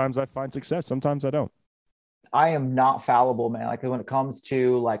sometimes I find success. Sometimes I don't. I am not fallible, man. Like when it comes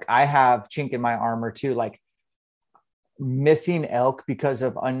to like, I have chink in my armor too. Like missing elk because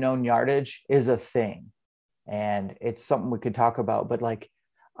of unknown yardage is a thing. And it's something we could talk about, but like,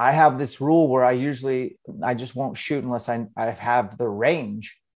 I have this rule where I just won't shoot unless I have the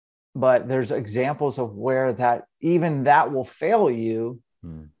range, but there's examples of where that will fail you.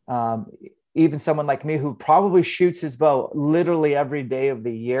 Even someone like me who probably shoots his bow literally every day of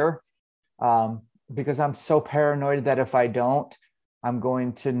the year. Because I'm so paranoid that if I don't, I'm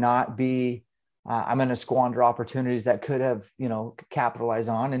going to not be, I'm going to squander opportunities that could have, capitalize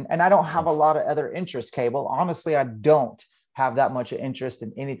on. And I don't have a lot of other interest, Cable. Honestly, I don't have that much interest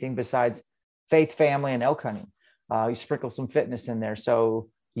in anything besides faith, family, and elk hunting. You sprinkle some fitness in there. So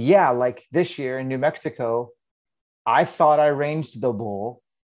yeah, like this year in New Mexico, I thought I ranged the bull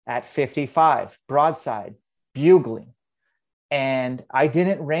at 55 broadside bugling. And I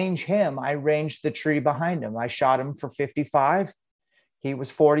didn't range him. I ranged the tree behind him. I shot him for 55. He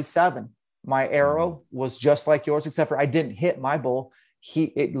was 47. My arrow was just like yours, except for I didn't hit my bull.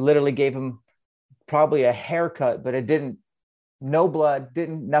 It literally gave him probably a haircut, but it didn't, no blood,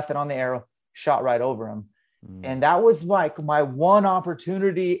 nothing on the arrow, shot right over him. And that was like my one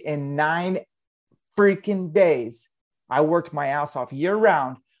opportunity in 9 freaking days. I worked my ass off year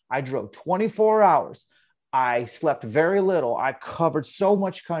round. I drove 24 hours. I slept very little. I covered so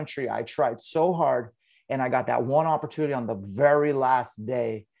much country. I tried so hard, and I got that one opportunity on the very last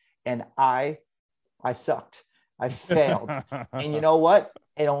day, and I sucked. I failed. And you know what?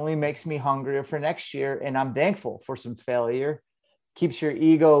 It only makes me hungrier for next year, and I'm thankful for some failure. Keeps your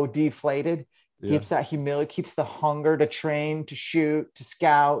ego deflated, keeps that humility, keeps the hunger to train, to shoot, to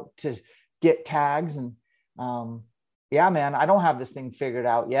scout, to get tags. And yeah, man, I don't have this thing figured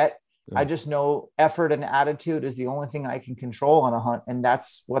out yet. I just know effort and attitude is the only thing I can control on a hunt. And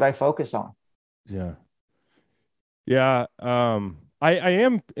that's what I focus on. Yeah. Yeah. I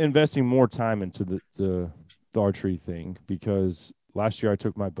am investing more time into the archery thing, because last year I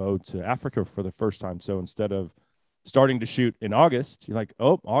took my bow to Africa for the first time. So instead of starting to shoot in August, you're like,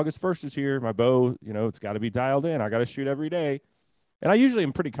 oh, August 1st is here. My bow, it's got to be dialed in. I got to shoot every day. And I usually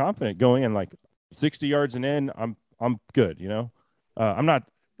am pretty confident going in like 60 yards and in. I'm good. I'm not.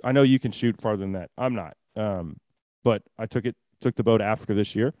 I know you can shoot farther than that. I'm not. But I took the bow to Africa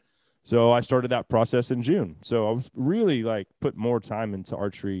this year. So I started that process in June. So I was really like put more time into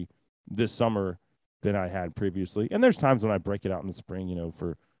archery this summer than I had previously. And there's times when I break it out in the spring,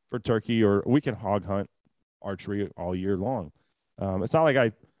 for turkey, or we can hog hunt archery all year long. It's not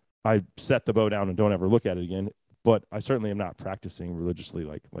like I set the bow down and don't ever look at it again, but I certainly am not practicing religiously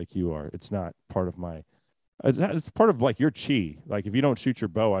like you are. It's not part of my, it's part of like your chi. Like if you don't shoot your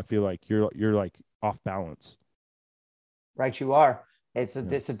bow, I feel like you're like off balance. Right. You are. It's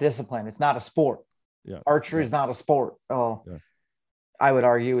a discipline. It's not a sport. Yeah. Archery is not a sport. Oh, yeah. I would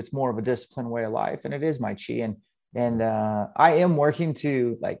argue it's more of a disciplined way of life, and it is my chi. And I am working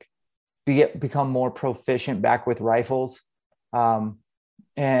to like become more proficient back with rifles.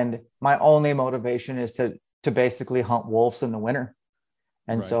 And my only motivation is to basically hunt wolves in the winter.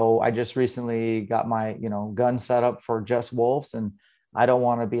 And Right. so I just recently got my, gun set up for just wolves. And I don't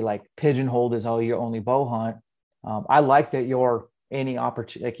want to be like pigeonholed as, oh, you're only bow hunt. I like that you're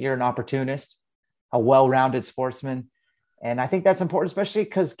you're an opportunist, a well-rounded sportsman. And I think that's important, especially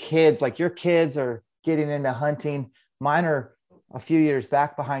because kids, like your kids are getting into hunting. Mine are a few years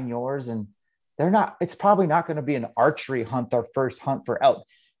back behind yours, and it's probably not going to be an archery hunt, their first hunt for elk.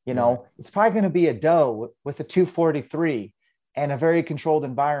 It's probably going to be a doe with a 243 and a very controlled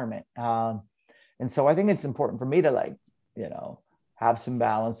environment. And so I think it's important for me to have some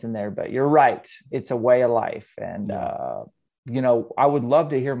balance in there, but you're right. It's a way of life. And, I would love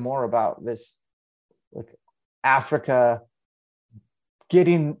to hear more about this, like Africa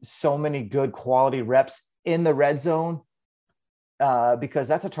getting so many good quality reps in the red zone, because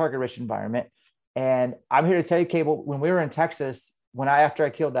that's a target rich environment. And I'm here to tell you, Cable, when we were in Texas, after I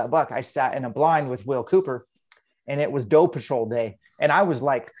killed that buck, I sat in a blind with Will Cooper, and it was doe patrol day. And I was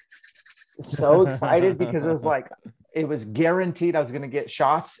like so excited because it was guaranteed I was going to get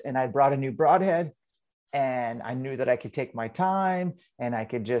shots, and I brought a new broadhead, and I knew that I could take my time and I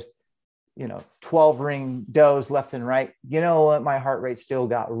could just, 12 ring does left and right. You know what? My heart rate still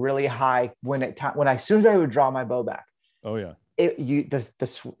got really high as soon as I would draw my bow back. Oh yeah.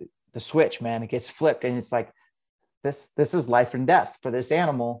 The switch, man, it gets flipped, and it's like, this is life and death for this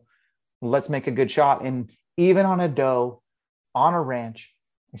animal. Let's make a good shot. And even on a doe on a ranch,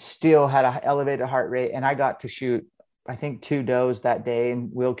 I still had an elevated heart rate, and I got to shoot, I think, 2 does that day,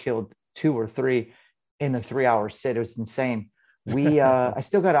 and Will killed 2 or 3 in a 3-hour sit. It was insane. I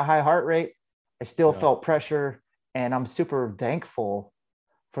still got a high heart rate. I still felt pressure, and I'm super thankful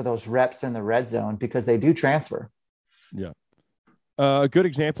for those reps in the red zone because they do transfer. Yeah. A good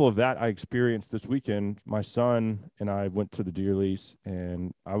example of that I experienced this weekend. My son and I went to the deer lease,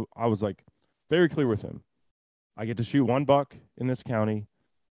 and I was like very clear with him. I get to shoot 1 buck in this county.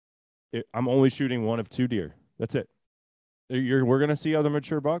 I'm only shooting 1 of 2 deer. That's it. We're going to see other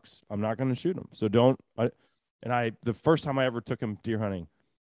mature bucks. I'm not going to shoot them. So the first time I ever took him deer hunting,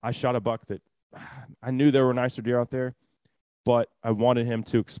 I shot a buck that I knew there were nicer deer out there, but I wanted him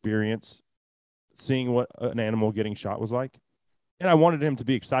to experience seeing what an animal getting shot was like. And I wanted him to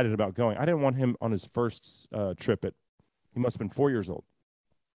be excited about going. I didn't want him on his first trip he must have been 4 years old.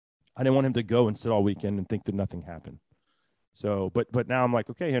 I didn't want him to go and sit all weekend and think that nothing happened. So, but now I'm like,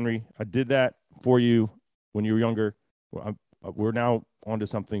 okay, Henry, I did that for you when you were younger. We're now onto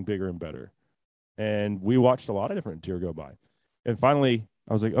something bigger and better. And we watched a lot of different deer go by. And finally,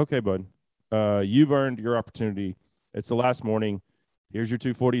 I was like, okay, bud, you've earned your opportunity. It's the last morning. Here's your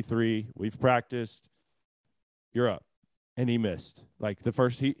 243. We've practiced. You're up. And he missed. Like the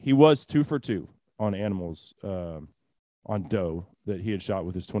first, he was 2 for 2 on animals, on doe that he had shot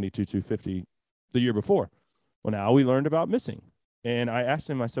with his 22-250 the year before. Well, now we learned about missing. And I asked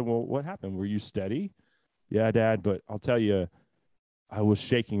him, I said, well, what happened? Were you steady? Yeah, Dad, but I'll tell you, I was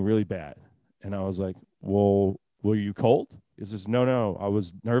shaking really bad. And I was like, well, were you cold? He says, no, I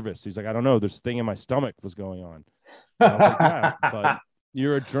was nervous. He's like, I don't know, this thing in my stomach was going on. And I was like, yeah, but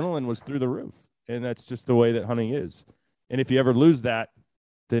your adrenaline was through the roof. And that's just the way that hunting is. And if you ever lose that,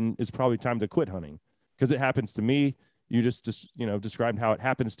 then it's probably time to quit hunting, because it happens to me. You just described how it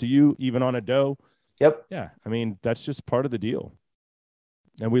happens to you, even on a doe. Yep. Yeah. I mean, that's just part of the deal.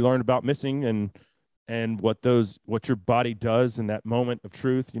 And we learned about missing and what your body does in that moment of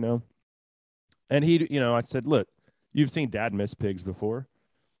truth, And I said, look, you've seen Dad miss pigs before.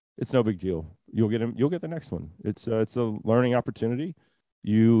 It's no big deal. You'll get the next one. It's a learning opportunity.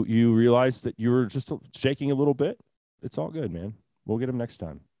 You realize that you were just shaking a little bit. It's all good, man. We'll get him next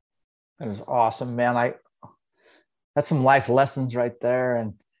time. That was awesome, man. That's some life lessons right there.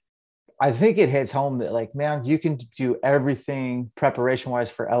 And I think it hits home that, like, man, you can do everything preparation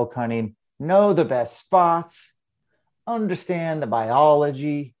wise for elk hunting, know the best spots, understand the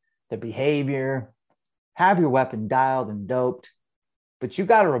biology, the behavior, have your weapon dialed and doped. But you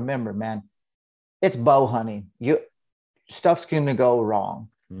got to remember, man, it's bow hunting. Stuff's going to go wrong.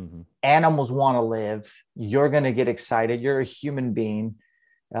 Mm-hmm. Animals want to live. You're going to get excited. You're a human being.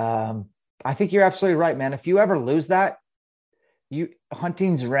 I think you're absolutely right, man. If you ever lose that,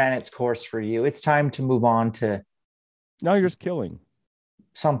 hunting's ran its course for you. It's time to move on to. Now you're just killing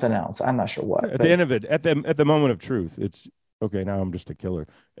something else. I'm not sure what. At the end of it, at the moment of truth, it's okay. Now I'm just a killer,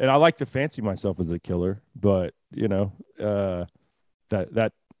 and I like to fancy myself as a killer, but that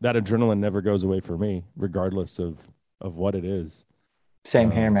adrenaline never goes away for me, regardless of what it is.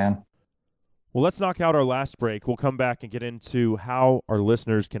 Same here, man. Well, let's knock out our last break. We'll come back and get into how our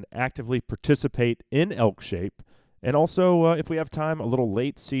listeners can actively participate in Elk Shape, and also, if we have time, a little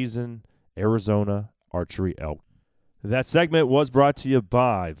late season Arizona archery elk. That segment was brought to you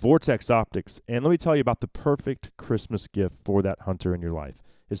by Vortex Optics, and let me tell you about the perfect Christmas gift for that hunter in your life.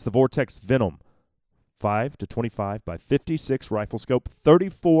 It's the Vortex Venom 5 to 25 by 56 rifle scope,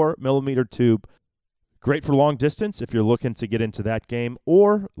 34 millimeter tube. Great for long distance if you're looking to get into that game,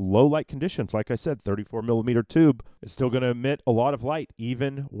 or low light conditions. Like I said, 34 millimeter tube is still going to emit a lot of light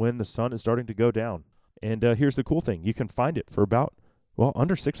even when the sun is starting to go down. And here's the cool thing. You can find it for about,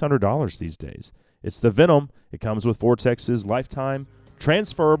 under $600 these days. It's the Venom. It comes with Vortex's lifetime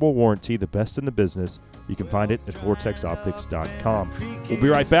transferable warranty, the best in the business. You can find it at vortexoptics.com. We'll be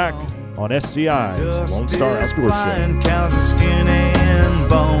right back on SCI's Lone Star Outdoor Show. Cows of skin and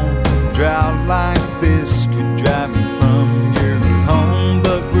bone. Drought like this could drive me from your home,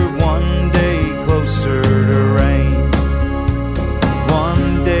 but we're one day closer to rain.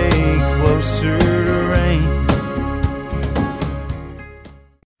 One day closer to rain.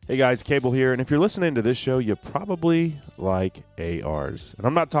 Hey guys, Cable here, and if you're listening to this show, you probably like ARs. And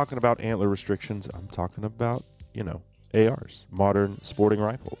I'm not talking about antler restrictions, I'm talking about, ARs, modern sporting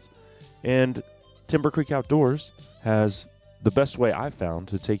rifles. And Timber Creek Outdoors has the best way I've found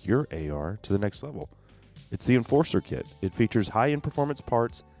to take your AR to the next level. It's the Enforcer Kit. It features high-end performance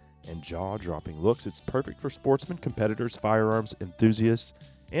parts and jaw-dropping looks. It's perfect for sportsmen, competitors, firearms enthusiasts,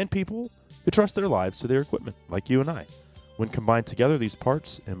 and people who trust their lives to their equipment, like you and I. When combined together, these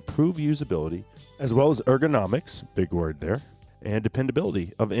parts improve usability, as well as ergonomics, big word there, and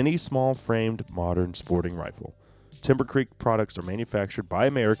dependability of any small-framed modern sporting rifle. Timber Creek products are manufactured by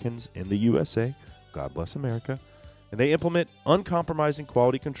Americans in the USA, God bless America, and they implement uncompromising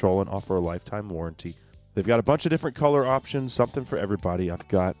quality control and offer a lifetime warranty. They've got a bunch of different color options, something for everybody. I've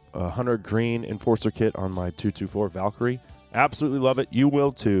got a Hunter Green Enforcer Kit on my 224 Valkyrie. Absolutely love it. You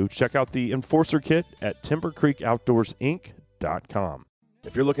will too. Check out the Enforcer Kit at timbercreekoutdoorsinc.com.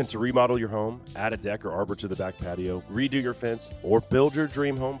 If you're looking to remodel your home, add a deck or arbor to the back patio, redo your fence, or build your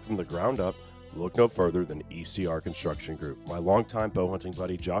dream home from the ground up, look no further than ECR Construction Group. My longtime bow hunting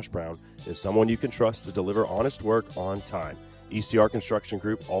buddy, Josh Brown, is someone you can trust to deliver honest work on time. ECR Construction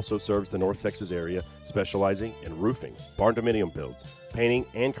Group also serves the North Texas area, specializing in roofing, barn dominium builds, painting,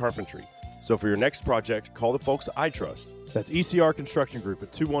 and carpentry. So for your next project, call the folks I trust. That's ECR Construction Group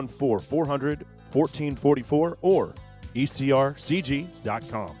at 214-400-1444 or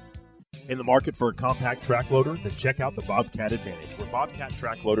ecrcg.com. In the market for a compact track loader? Then check out the Bobcat Advantage, where Bobcat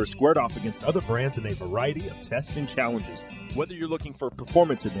track loaders squared off against other brands in a variety of tests and challenges. Whether you're looking for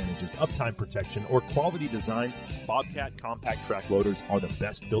performance advantages, uptime protection, or quality design, Bobcat compact track loaders are the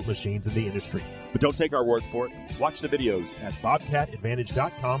best built machines in the industry. But don't take our word for it. Watch the videos at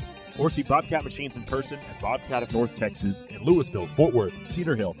bobcatadvantage.com or see Bobcat machines in person at Bobcat of North Texas in Lewisville, Fort Worth,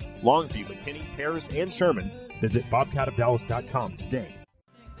 Cedar Hill, Longview, McKinney, Paris, and Sherman. Visit bobcatofdallas.com today.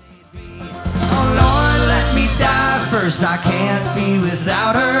 Oh Lord, let me die first. I can't be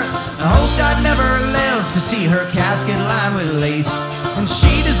without her. I hoped I'd never live to see her casket lined with lace. And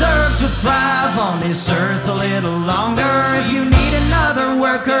she deserves to thrive on this earth a little longer. If you need another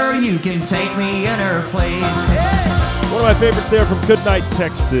worker, you can take me in her place. Hey! One of my favorites there from Goodnight,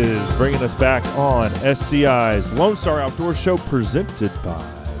 Texas, bringing us back on SCI's Lone Star Outdoor Show, presented by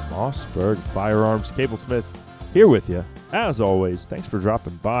Mossberg Firearms. Cable Smith here with you. As always, thanks for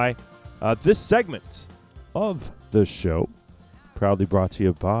dropping by. This segment of the show proudly brought to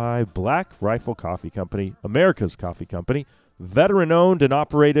you by Black Rifle Coffee Company, America's coffee company, veteran-owned and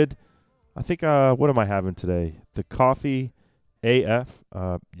operated. I think, what am I having today? The Coffee AF.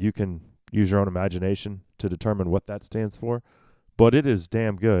 You can use your own imagination to determine what that stands for, but it is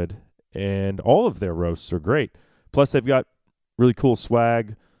damn good, and all of their roasts are great. Plus, they've got really cool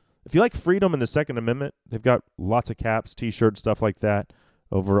swag. If you like freedom and the Second Amendment, they've got lots of caps, T-shirts, stuff like that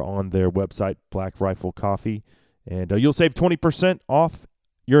over on their website, Black Rifle Coffee, and you'll save 20% off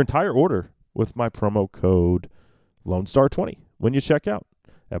your entire order with my promo code LoneStar20 when you check out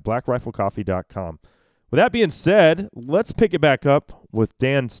at blackriflecoffee.com. With that being said, let's pick it back up with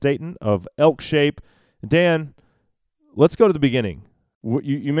Dan Staton of Elk Shape. Dan, let's go to the beginning.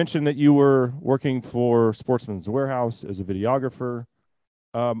 You mentioned that you were working for Sportsman's Warehouse as a videographer.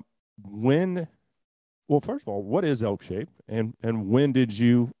 First of all, what is Elk Shape, and when did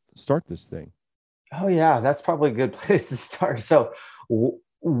you start this thing? Oh, yeah, that's probably a good place to start. So,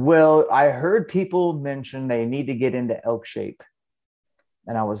 well, I heard people mention they need to get into Elk Shape.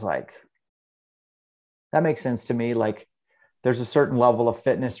 And I was like, that makes sense to me. Like, there's a certain level of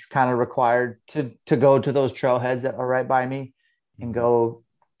fitness kind of required to go to those trailheads that are right by me and go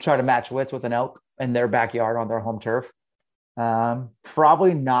try to match wits with an elk in their backyard on their home turf.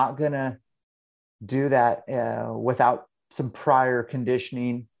 Probably not going to do that without some prior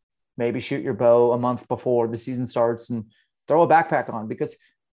conditioning. Maybe shoot your bow a month before the season starts and throw a backpack on, because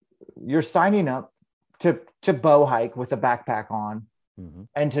you're signing up to bow hike with a backpack on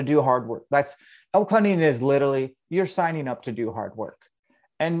and to do hard work. That's elk hunting is literally you're signing up to do hard work.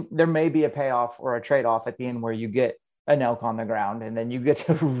 And there may be a payoff or a trade-off at the end where you get an elk on the ground and then you get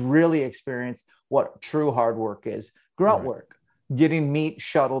to really experience what true hard work is. Grunt work, getting meat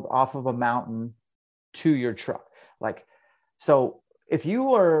shuttled off of a mountain to your truck. Like, so if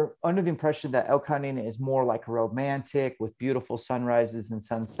you are under the impression that elk hunting is more like romantic with beautiful sunrises and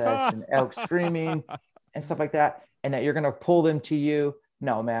sunsets and elk screaming and stuff like that, and that you're going to pull them to you,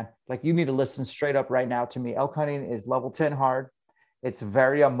 no, man, like you need to listen straight up right now to me. Elk hunting is level 10 hard. It's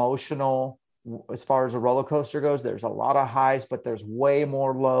very emotional as far as a roller coaster goes. There's a lot of highs, but there's way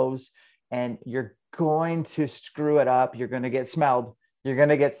more lows, and you're going to screw it up. You're going to get smelled. You're going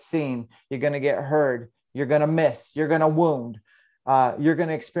to get seen. You're going to get heard. You're going to miss. You're going to wound. You're going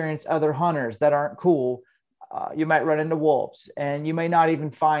to experience other hunters that aren't cool. You might run into wolves, and you may not even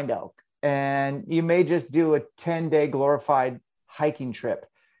find elk, and you may just do a 10-day glorified hiking trip.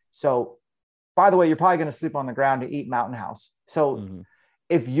 So, by the way, you're probably going to sleep on the ground to eat Mountain House. So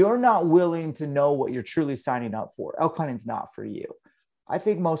if you're not willing to know what you're truly signing up for, elk hunting's not for you. I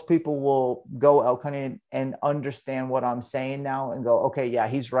think most people will go elk hunting and understand what I'm saying now and go, okay, yeah,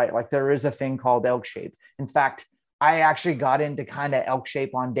 he's right. Like there is a thing called elk shape. In fact, I actually got into kind of elk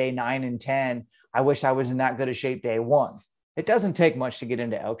shape on day 9 and 10. I wish I was in that good a shape day 1. It doesn't take much to get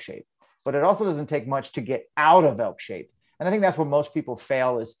into elk shape, but it also doesn't take much to get out of elk shape. And I think that's where most people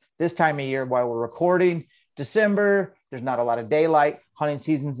fail is this time of year while we're recording, December, there's not a lot of daylight, hunting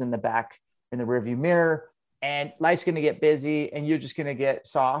season's in the back, in the rearview mirror, and life's going to get busy and you're just going to get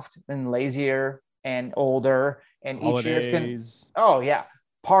soft and lazier and older. And Holidays. Each year's going to, oh yeah,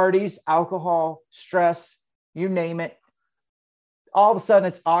 parties, alcohol, stress, you name it. All of a sudden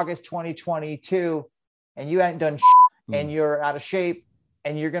it's August 2022 and you ain't done and you're out of shape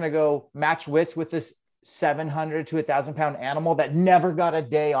and you're going to go match wits with this 700 to 1,000 pound animal that never got a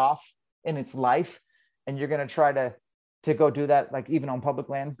day off in its life. And you're going to try to go do that, like even on public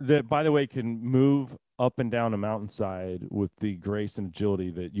land. That, by the way, can move up and down a mountainside with the grace and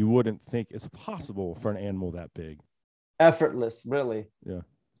agility that you wouldn't think is possible for an animal that big. Effortless, really. Yeah.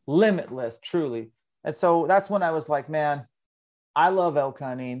 Limitless, truly. And so that's when I was like, man, I love elk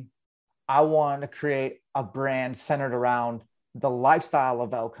hunting. I want to create a brand centered around the lifestyle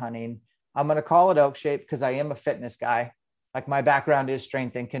of elk hunting. I'm going to call it elk shape because I am a fitness guy. Like my background is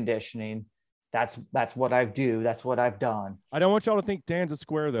strength and conditioning. That's what I do. That's what I've done. I don't want y'all to think Dan's a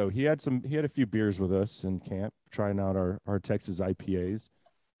square though. He had a few beers with us in camp, trying out our Texas IPAs.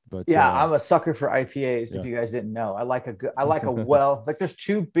 But yeah, I'm a sucker for IPAs. If you guys didn't know, I like a well, like there's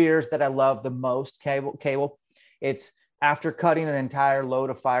 2 beers that I love the most. Cable. It's after cutting an entire load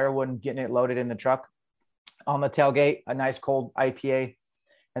of firewood and getting it loaded in the truck on the tailgate, a nice cold IPA.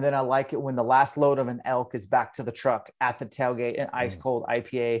 And then I like it when the last load of an elk is back to the truck at the tailgate, an ice cold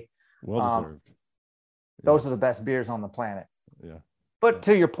IPA. Well deserved. Those are the best beers on the planet. Yeah. But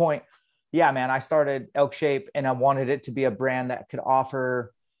to your point, yeah, man, I started Elk Shape and I wanted it to be a brand that could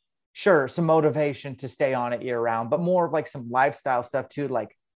offer, sure, some motivation to stay on it year round, but more of like some lifestyle stuff too,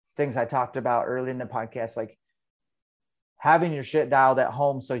 like things I talked about early in the podcast, like having your shit dialed at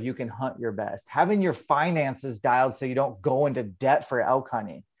home so you can hunt your best, having your finances dialed so you don't go into debt for elk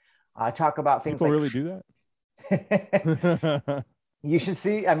hunting. I talk about things People like really do that. You should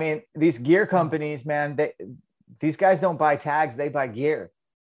see, I mean, these gear companies, man, these guys don't buy tags, they buy gear.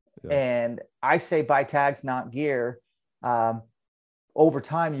 Yeah. And I say buy tags, not gear. Over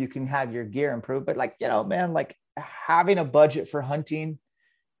time, you can have your gear improve. But like, man, like having a budget for hunting,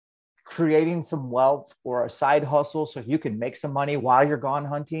 creating some wealth or a side hustle so you can make some money while you're gone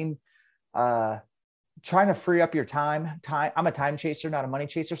hunting, trying to free up your time. I'm a time chaser, not a money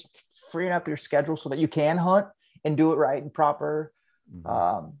chaser. So freeing up your schedule so that you can hunt and do it right and proper.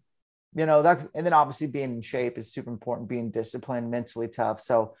 And then obviously being in shape is super important, being disciplined, mentally tough.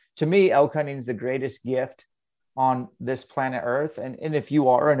 So to me, elk hunting is the greatest gift on this planet Earth. And if you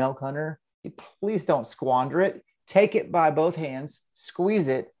are an elk hunter, please don't squander it. Take it by both hands, squeeze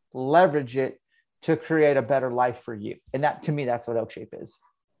it, leverage it to create a better life for you. And that, to me, that's what elk shape is.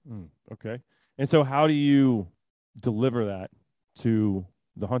 Okay. And so how do you deliver that to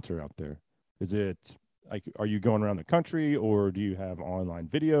the hunter out there? Is it like, are you going around the country or do you have online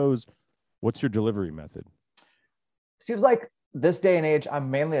videos? What's your delivery method? Seems like this day and age,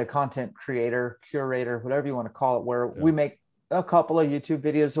 I'm mainly a content creator, curator, whatever you want to call it, where we make a couple of YouTube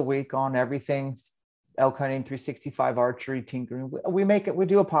videos a week on everything elk hunting, 365 archery, tinkering. We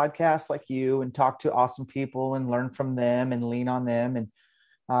do a podcast like you and talk to awesome people and learn from them and lean on them. And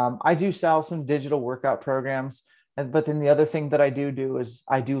I do sell some digital workout programs. But then the other thing that I do is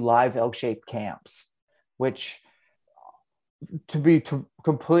I do live elk shaped camps, which, to be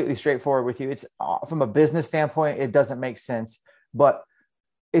completely straightforward with you, it's from a business standpoint, it doesn't make sense, but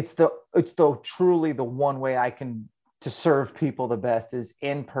it's truly the one way I can to serve people the best is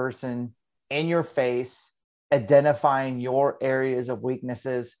in person, in your face, identifying your areas of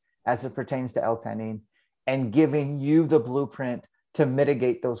weaknesses as it pertains to elk hunting and giving you the blueprint to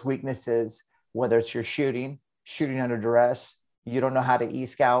mitigate those weaknesses, whether it's your shooting under duress, you don't know how to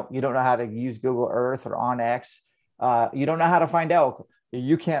e-scout, you don't know how to use Google Earth or OnX, you don't know how to find elk,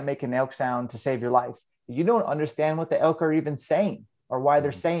 you can't make an elk sound to save your life, you don't understand what the elk are even saying or why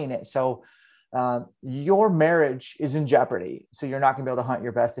they're saying it. So your marriage is in jeopardy. So you're not going to be able to hunt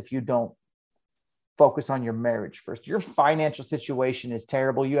your best if you don't focus on your marriage first. Your financial situation is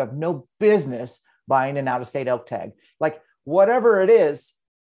terrible. You have no business buying an out-of-state elk tag. Like whatever it is,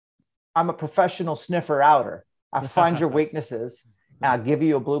 I'm a professional sniffer outer. I find your weaknesses and I'll give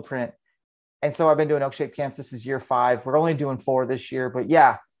you a blueprint. And so I've been doing elk shaped camps. This is year 5. We're only doing 4 this year, but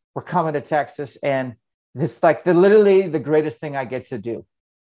yeah, we're coming to Texas and this like literally the greatest thing I get to do.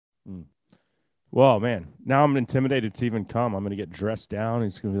 Well, man, now I'm intimidated to even come. I'm going to get dressed down.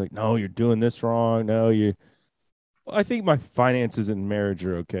 He's going to be like, no, you're doing this wrong. No, I think my finances and marriage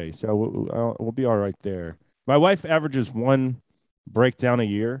are okay. So we'll be all right there. My wife averages 1 breakdown a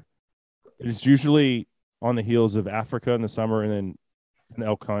year. It's usually on the heels of Africa in the summer and then an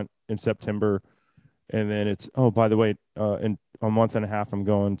elk hunt in September. And then it's, oh, by the way, in a month and a half, I'm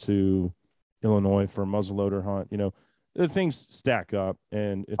going to Illinois for a muzzleloader hunt. You know, the things stack up.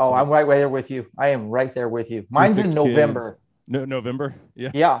 And it's I'm right there with you. I am right there with you. Mine's in November. November?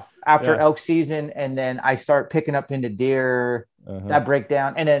 Yeah. Yeah. After elk season. And then I start picking up into deer, that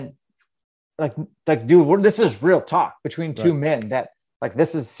breakdown. And then like, dude, this is real talk between two men that like,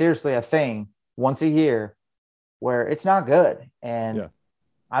 this is seriously a thing once a year where it's not good. And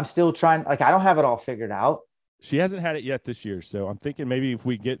I'm still trying, like, I don't have it all figured out. She hasn't had it yet this year. So I'm thinking maybe if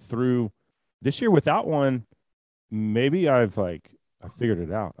we get through this year without one, maybe I figured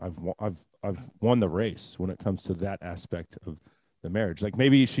it out. I've won the race when it comes to that aspect of the marriage. Like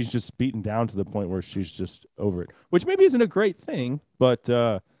maybe she's just beaten down to the point where she's just over it, which maybe isn't a great thing, but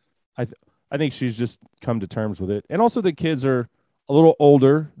I think she's just come to terms with it. And also the kids are a little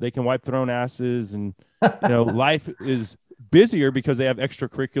older. They can wipe their own asses and, you know, life is busier because they have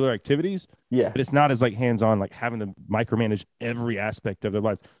extracurricular activities. Yeah. But it's not as like hands-on, like having to micromanage every aspect of their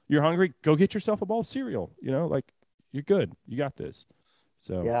lives. You're hungry, go get yourself a bowl of cereal, you know, like you're good. You got this.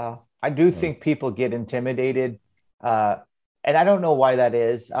 So, yeah, I do think people get intimidated. And I don't know why that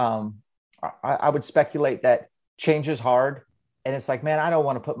is. I would speculate that change is hard. And it's like, man, I don't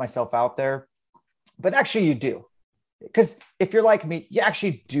want to put myself out there, but actually you do. Because if you're like me, you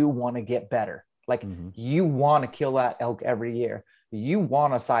actually do want to get better. Like you want to kill that elk every year. You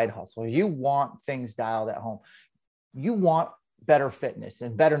want a side hustle. You want things dialed at home. You want better fitness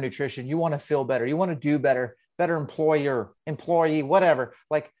and better nutrition. You want to feel better. You want to do better, better employee, whatever.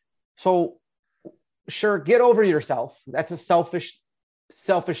 Like, so sure, get over yourself. That's a selfish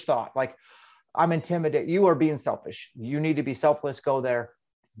thought. Like I'm intimidated. You are being selfish. You need to be selfless. Go there,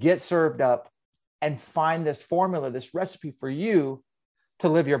 get served up and find this formula, this recipe for you to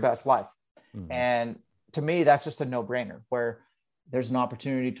live your best life. And to me, that's just a no-brainer where there's an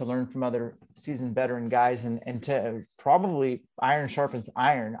opportunity to learn from other seasoned veteran guys and to probably iron sharpens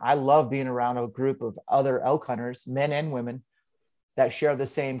iron. I love being around a group of other elk hunters, men and women, that share the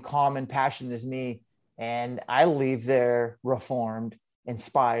same common passion as me. And I leave there reformed,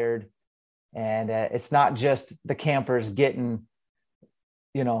 inspired. And it's not just the campers getting,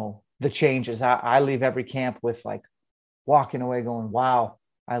 you know, the changes. I leave every camp with like walking away going, wow,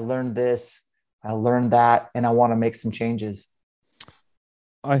 I learned this, I learned that, and I want to make some changes.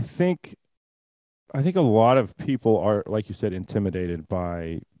 I think a lot of people are, like you said, intimidated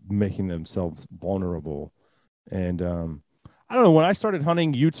by making themselves vulnerable. And I don't know, when I started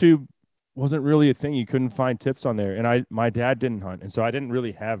hunting, YouTube wasn't really a thing. You couldn't find tips on there. And my dad didn't hunt. And so I didn't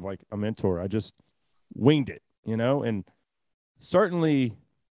really have like a mentor. I just winged it, you know, and certainly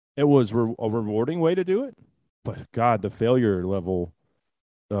it was a rewarding way to do it. But God, the failure level,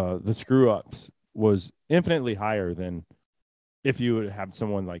 the screw ups was infinitely higher than if you would have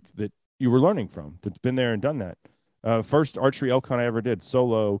someone like that you were learning from that's been there and done that. First archery elk hunt I ever did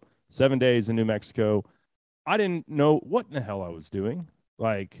solo, 7 days in New Mexico. I didn't know what in the hell I was doing.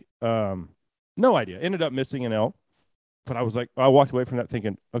 Like, no idea. Ended up missing an elk. but I was like, I walked away from that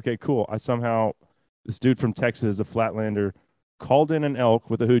thinking, okay, cool. This dude from Texas, a flatlander, called in an elk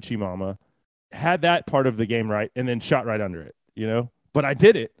with a hoochie mama, had that part of the game right, and then shot right under it, But I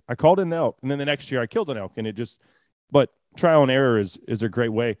did it. I called in the elk, and then the next year I killed an elk, and but trial and error is a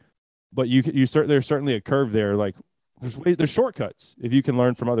great way. But there's certainly a curve there. Like there's shortcuts if you can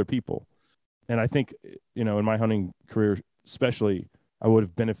learn from other people. And I think, in my hunting career, especially, I would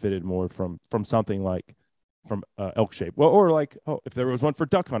have benefited more from something like from elk shape. Well, or like, if there was one for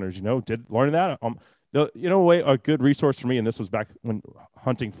duck hunters, learning that. A good resource for me, and this was back when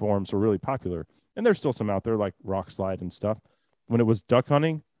hunting forums were really popular, and there's still some out there like Rock Slide and stuff. When it was duck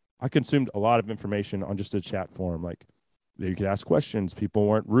hunting, I consumed a lot of information on just a chat forum. Like, you could ask questions. People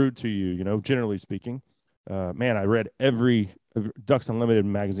weren't rude to you, generally speaking. I read every Ducks Unlimited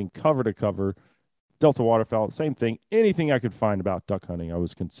magazine cover to cover. Delta Waterfowl, same thing. Anything I could find about duck hunting, I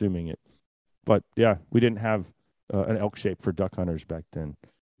was consuming it. But yeah, we didn't have an elk shape for duck hunters back then.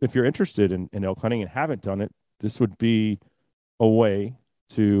 If you're interested in elk hunting and haven't done it, this would be a way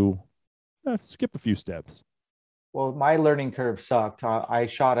to skip a few steps. Well, my learning curve sucked. I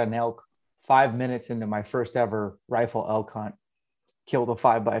shot an elk 5 minutes into my first ever rifle elk hunt, killed a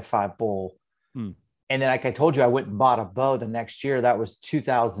 5x5 bull. And then, like I told you, I went and bought a bow the next year. That was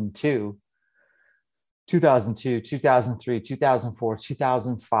 2002, 2003, 2004,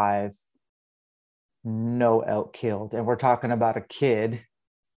 2005. No elk killed. And we're talking about a kid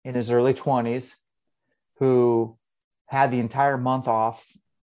in his early 20s who had the entire month off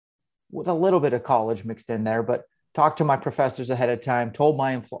with a little bit of college mixed in there, but talked to my professors ahead of time, told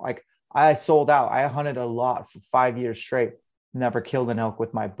my employer, like, I sold out. I hunted a lot for 5 years straight, never killed an elk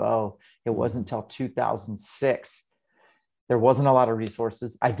with my bow. It wasn't until 2006. There wasn't a lot of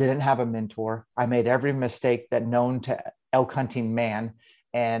resources. I didn't have a mentor. I made every mistake that known to elk hunting man.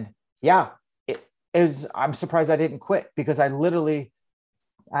 And yeah, I'm surprised I didn't quit, because I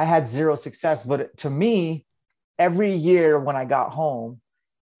had zero success. But to me, every year when I got home,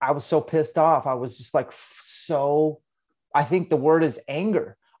 I was so pissed off. I was just like, I think the word is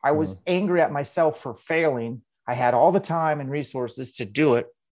anger. I was angry at myself for failing. I had all the time and resources to do it,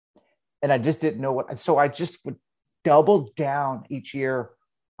 and I just didn't know what. So I just would double down each year.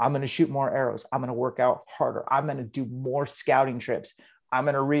 I'm going to shoot more arrows. I'm going to work out harder. I'm going to do more scouting trips. I'm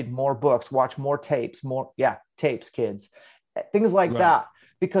going to read more books, watch more tapes, tapes, kids, things like that.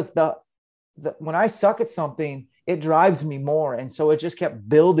 Because when I suck at something, it drives me more. And so it just kept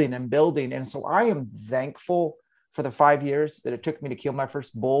building and building. And so I am thankful for the 5 years that it took me to kill my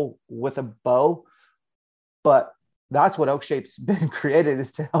first bull with a bow. But that's what Elk Shape's been created,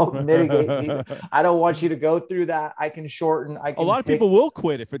 is to help mitigate. I don't want you to go through that. I can shorten. A lot of people will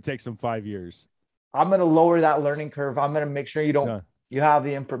quit if it takes them 5 years. I'm going to lower that learning curve. I'm going to make sure you have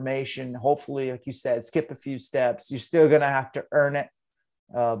the information. Hopefully, like you said, skip a few steps. You're still going to have to earn it.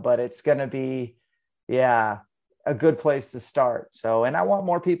 But it's going to be, a good place to start. So, and I want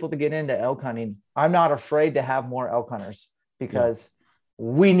more people to get into elk hunting. I'm not afraid to have more elk hunters, because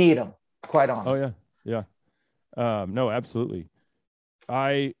we need them, quite honest. Oh yeah. No, absolutely.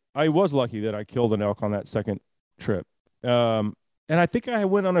 I was lucky that I killed an elk on that second trip. And I think I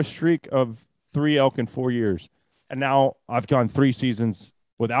went on a streak of 3 elk in 4 years. And now I've gone 3 seasons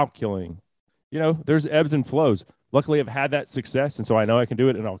without killing. There's ebbs and flows. Luckily, I've had that success, and so I know I can do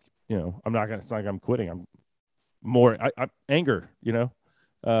it. And I'm not gonna. It's not like I'm quitting. I'm more anger.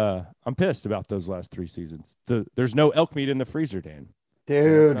 I'm pissed about those last 3 seasons. There's no elk meat in the freezer, Dan.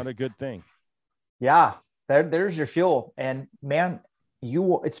 Dude, that's not a good thing. Yeah, there's your fuel, and man,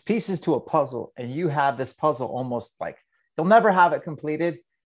 it's pieces to a puzzle, and you have this puzzle almost like you'll never have it completed,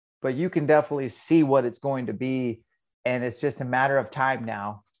 but you can definitely see what it's going to be, and it's just a matter of time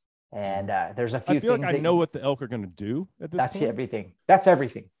now. And there's a few things. I feel like I know what the elk are going to do at this point. That's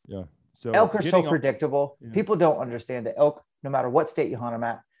everything. Yeah. So elk are so predictable. Yeah. People don't understand that elk, no matter what state you hunt them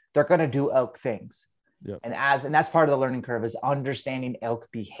at, they're going to do elk things. Yep. And that's part of the learning curve, is understanding elk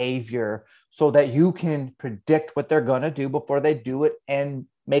behavior so that you can predict what they're going to do before they do it and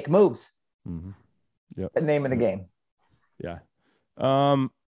make moves. Mm-hmm. Yeah. The name of the game. Yeah.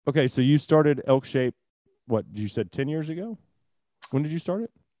 Okay. So you started Elk Shape, what you said 10 years ago? When did you start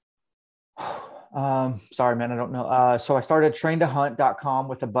it? Sorry, man, I don't know. So I started traintohunt.com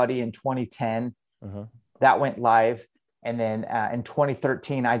with a buddy in 2010. That went live. And then in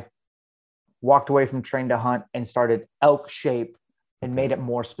 2013, I walked away from Train to Hunt and started Elk Shape and made it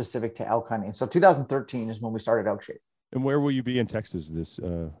more specific to elk hunting. So 2013 is when we started Elk Shape. And where will you be in Texas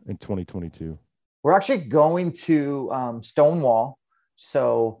in 2022? We're actually going to Stonewall.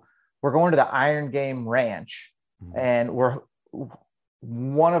 So we're going to the Iron Game Ranch, and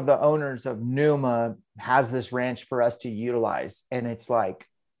one of the owners of Numa has this ranch for us to utilize. And it's like,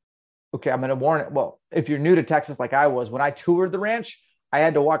 okay, I'm going to warn it. Well, if you're new to Texas, like I was, when I toured the ranch, I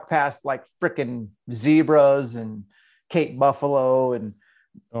had to walk past like freaking zebras and Cape buffalo and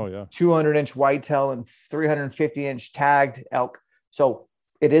 200-inch whitetail and 350-inch tagged elk. So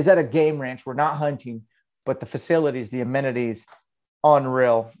it is at a game ranch. We're not hunting, but the facilities, the amenities,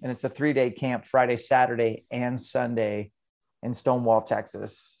 unreal. And it's a 3-day camp, Friday, Saturday, and Sunday in Stonewall,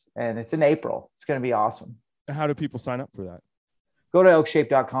 Texas. And it's in April. It's going to be awesome. How do people sign up for that? Go to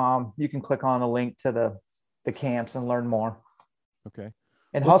elkshape.com. You can click on a link to the camps and learn more. Okay.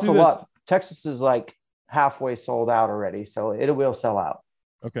 And Let's hustle up. Texas is like halfway sold out already. So it will sell out.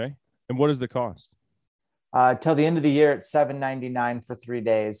 Okay. And what is the cost? Till the end of the year, it's $7.99 for 3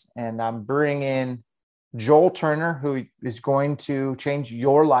 days. And I'm bringing Joel Turner, who is going to change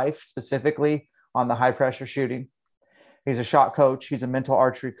your life specifically on the high pressure shooting. He's a shot coach. He's a mental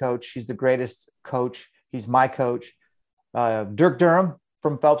archery coach. He's the greatest coach. He's my coach. Dirk Durham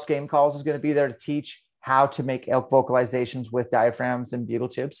from Phelps Game Calls is going to be there to teach how to make elk vocalizations with diaphragms and bugle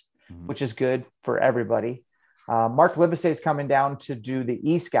chips, which is good for everybody. Mark Livesey is coming down to do the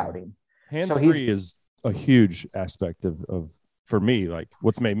e-scouting. Hands-free is a huge aspect of for me, like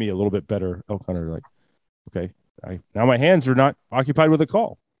what's made me a little bit better elk hunter. Like, okay, now my hands are not occupied with a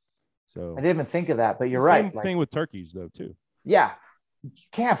call. So I didn't even think of that, but you're right. Same thing with turkeys though, too. Yeah. You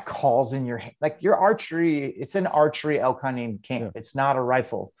can't have calls in your hand. Like your archery, it's an archery elk hunting camp. Yeah. It's not a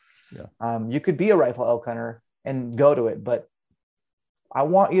rifle. Yeah. You could be a rifle elk hunter and go to it, but I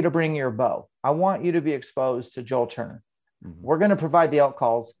want you to bring your bow. I want you to be exposed to Joel Turner. We're going to provide the elk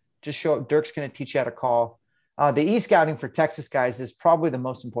calls. Just show up. Dirk's going to teach you how to call. The e-scouting for Texas guys is probably the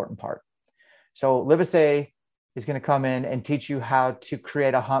most important part. So Livesey is going to come in and teach you how to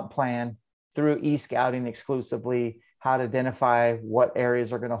create a hunt plan through e-scouting exclusively, how to identify what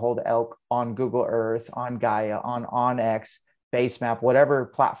areas are going to hold elk on Google Earth, on Gaia, on OnX, Basemap, whatever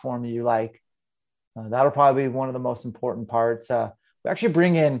platform you like. That'll probably be one of the most important parts. We actually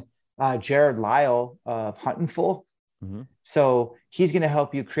bring in Jared Lyle of Huntin' Full. So he's going to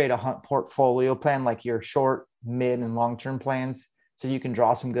help you create a hunt portfolio plan, like your short, mid, and long-term plans. So you can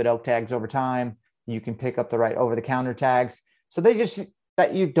draw some good elk tags over time. You can pick up the right over-the-counter tags. So they just,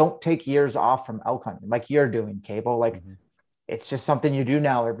 that you don't take years off from elk hunting like you're doing, Cable. Like it's just something you do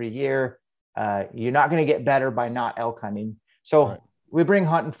now every year. You're not going to get better by not elk hunting. So we bring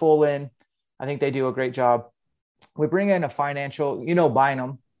Huntin' Full in. I think they do a great job. We bring in a financial,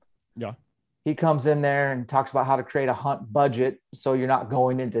 Bynum. Yeah. He comes in there and talks about how to create a hunt budget so you're not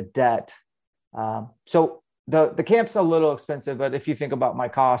going into debt. So the camp's a little expensive, but if you think about my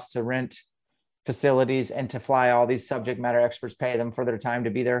cost to rent facilities and to fly all these subject matter experts, pay them for their time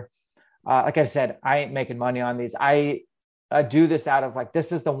to be there. Like I said, I ain't making money on these. I do this out of like,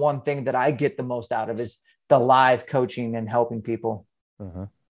 this is the one thing that I get the most out of is the live coaching and helping people.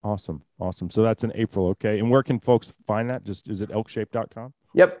 Awesome. So that's in April. Okay. And where can folks find that? Is it elkshape.com?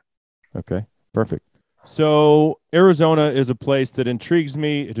 Yep. Okay, perfect. So Arizona is a place that intrigues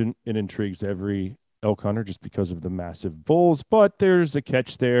me. It intrigues every elk hunter just because of the massive bulls, but there's a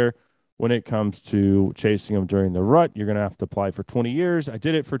catch there when it comes to chasing them during the rut. You're going to have to apply for 20 years. I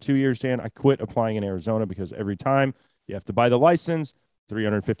did it for 2 years, Dan. I quit applying in Arizona because every time you have to buy the license,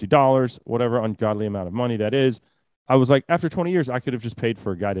 $350, whatever ungodly amount of money that is. I was like, after 20 years, I could have just paid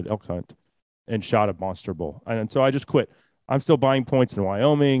for a guided elk hunt and shot a monster bull. And so I just quit. I'm still buying points in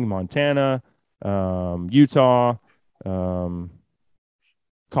Wyoming, Montana, Utah,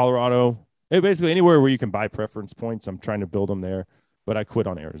 Colorado. Basically anywhere where you can buy preference points. I'm trying to build them there, but I quit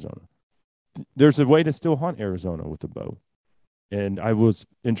on Arizona. There's a way to still hunt Arizona with a bow. And I was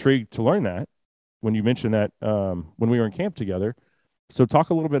intrigued to learn that when you mentioned that when we were in camp together. So talk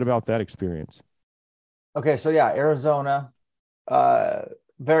a little bit about that experience. Okay. So yeah, Arizona,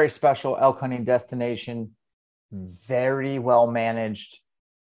 very special elk hunting destination. Very well managed,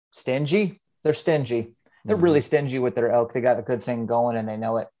 stingy. They're stingy. They're really stingy with their elk. They got a good thing going and they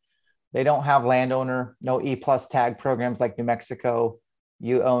know it. They don't have landowner, no E+ tag programs like New Mexico.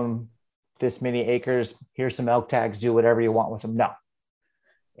 You own this many acres. Here's some elk tags. Do whatever you want with them. No,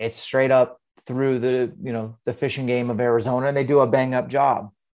 it's straight up through the fishing game of Arizona. And they do a bang up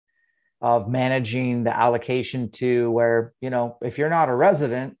job of managing the allocation to where, if you're not a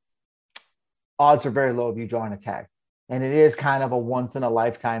resident, odds are very low of you drawing a tag. And it is kind of a once in a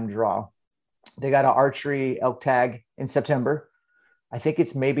lifetime draw. They got an archery elk tag in September. I think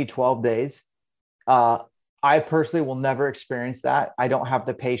it's maybe 12 days. I personally will never experience that. I don't have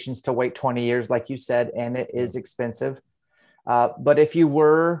the patience to wait 20 years, like you said, and it is expensive. But if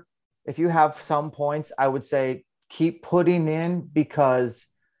you have some points, I would say keep putting in, because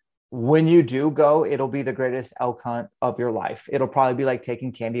when you do go, it'll be the greatest elk hunt of your life. It'll probably be like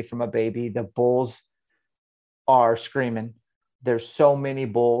taking candy from a baby. The bulls are screaming. There's so many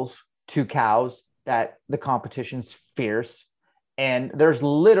bulls to cows that the competition's fierce. And there's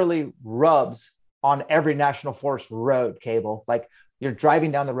literally rubs on every national forest road, Cable. Like, you're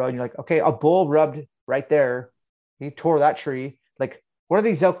driving down the road and you're like, okay, a bull rubbed right there. He tore that tree. Like, what are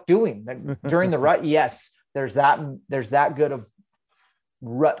these elk doing during the rut? Yes, there's that good of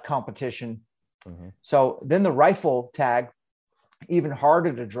rut competition. So then the rifle tag, even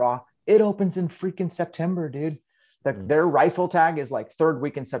harder to draw. It opens in freaking September, dude. Their rifle tag is like third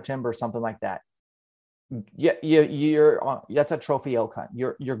week in September, something like that. Yeah, you're on, that's a trophy elk hunt.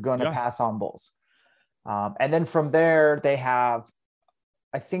 You're gonna pass on bulls. And then from there,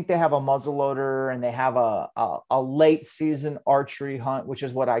 I think they have a muzzleloader, and they have a late season archery hunt, which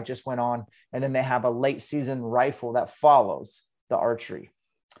is what I just went on. And then they have a late season rifle that follows the archery.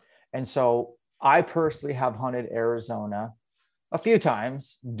 And so I personally have hunted Arizona a few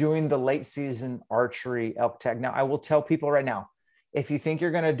times doing the late season archery elk tag. Now, I will tell people right now, if you think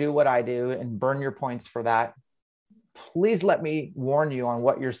you're going to do what I do and burn your points for that, please let me warn you on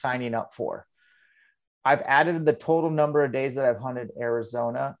what you're signing up for. I've added the total number of days that I've hunted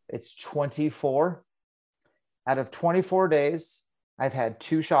Arizona. It's 24. Out of 24 days, I've had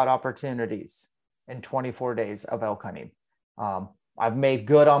 2 shot opportunities in 24 days of elk hunting. I've made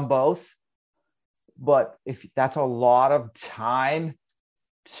good on both, but if that's a lot of time,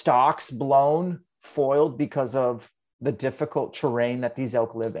 stalks blown, foiled because of the difficult terrain that these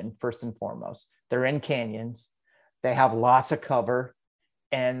elk live in. First and foremost, they're in canyons. They have lots of cover,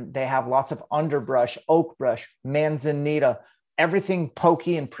 and they have lots of underbrush, oak brush, manzanita, everything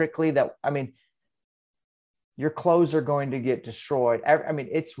pokey and prickly that, I mean, your clothes are going to get destroyed. I mean,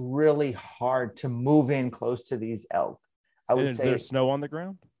 it's really hard to move in close to these elk. I would Is say there snow on the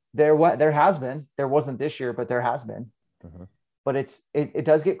ground? There has been. There wasn't this year, but there has been. But it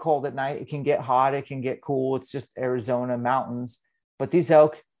does get cold at night. It can get hot. It can get cool. It's just Arizona mountains. But these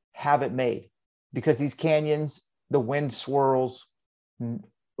elk have it made, because these canyons, the wind swirls,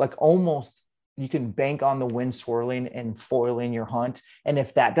 like almost you can bank on the wind swirling and foiling your hunt. And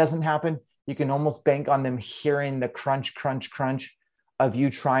if that doesn't happen, you can almost bank on them hearing the crunch, crunch, crunch of you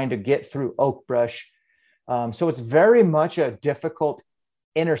trying to get through oak brush. So it's very much a difficult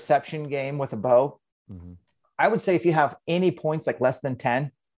interception game with a bow. I would say if you have any points like less than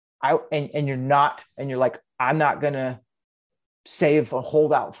 10, and you're like, I'm not going to save a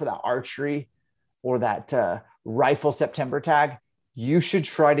holdout for that archery or that rifle September tag, you should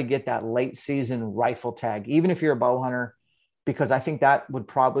try to get that late season rifle tag, even if you're a bow hunter, because I think that would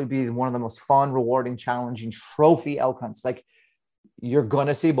probably be one of the most fun, rewarding, challenging trophy elk hunts. Like, you're going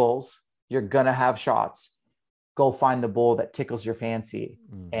to see bulls, you're going to have shots. Go find the bull that tickles your fancy.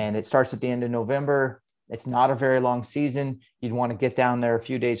 And it starts at the end of November. It's not a very long season. You'd want to get down there a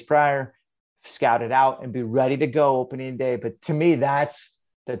few days prior, scout it out, and be ready to go opening day. But to me, that's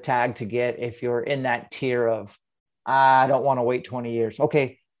the tag to get if you're in that tier of, I don't want to wait 20 years.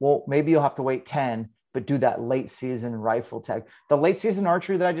 Okay, well, maybe you'll have to wait 10, but do that late season rifle tag. The late season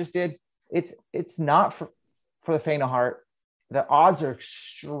archery that I just did, it's not for the faint of heart. The odds are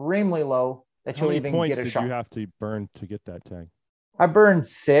extremely low that you'll even get a shot. How many points did you have to burn to get that tag? I burned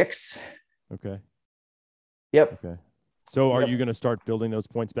 6. Okay. Yep. Okay. So are you going to start building those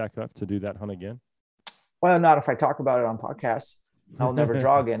points back up to do that hunt again? Well, not if I talk about it on podcasts. I'll never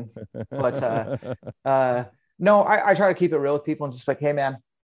draw again. But no, I try to keep it real with people and just like, hey, man,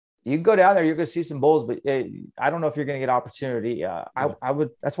 you can go down there, you're going to see some bulls, but I don't know if you're going to get opportunity. I would.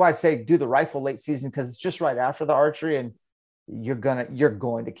 That's why I say do the rifle late season, because it's just right after the archery, and you're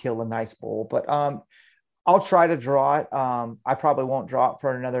going to kill a nice bull. But I'll try to draw it. I probably won't draw it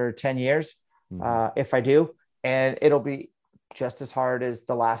for another 10 years if I do, and it'll be just as hard as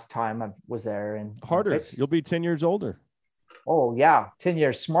the last time I was there. And harder. You'll be 10 years older. Oh yeah, 10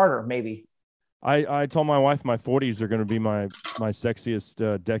 years smarter maybe. I told my wife my 40s are going to be my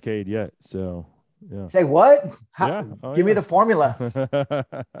sexiest decade yet. So yeah. Say what? Give me the formula.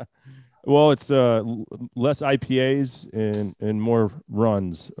 Well, it's less IPAs and more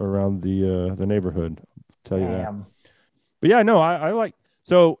runs around the neighborhood. I'll tell you that. But yeah, no, I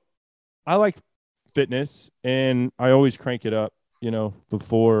like fitness, and I always crank it up,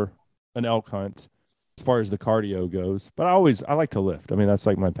 before an elk hunt as far as the cardio goes. But I like to lift. I mean, that's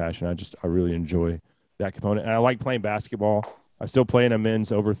like my passion. I really enjoy that component. And I like playing basketball. I still play in a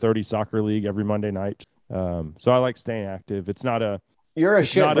men's over 30 soccer league every Monday night. So I like staying active. It's not a You're a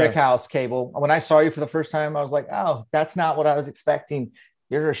shit brick house, Cable. When I saw you for the first time, I was like, oh, that's not what I was expecting.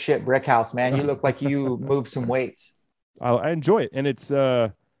 You're a shit brick house, man. You look like you moved some weights. I enjoy it. And it's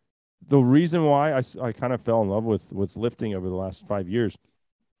the reason why I kind of fell in love with lifting over the last 5 years.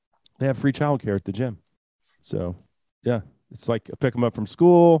 They have free childcare at the gym. So, yeah, it's like I pick them up from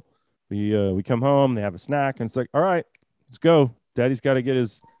school. We come home, they have a snack, and it's like, all right, let's go. Daddy's got to get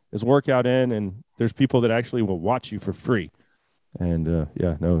his workout in, and there's people that actually will watch you for free. And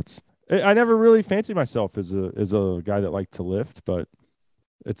I never really fancied myself as a guy that liked to lift, but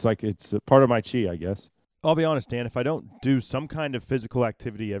it's like it's a part of my chi, I guess. I'll be honest, Dan, if I don't do some kind of physical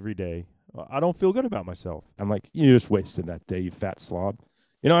activity every day, I don't feel good about myself. I'm like, you just wasted that day, you fat slob.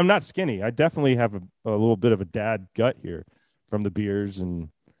 You know, I'm not skinny. I definitely have a little bit of a dad gut here from the beers, and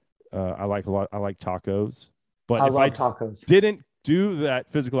I like tacos. But if I tacos. didn't do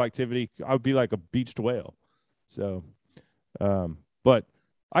that physical activity, I would be like a beached whale. So, but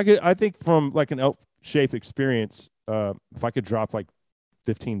I think from like an Elk Shape experience, if I could drop like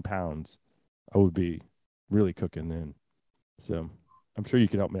 15 pounds, I would be really cooking then. So I'm sure you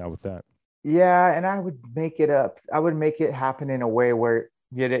could help me out with that. Yeah, and I would make it up. I would make it happen in a way where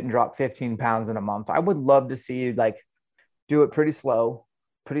you didn't drop 15 pounds in a month. I would love to see you like do it pretty slow,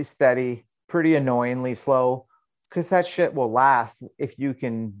 pretty steady, pretty annoyingly slow, because that shit will last if you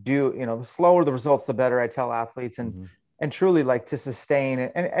can do, the slower the results, the better, I tell athletes, and truly like to sustain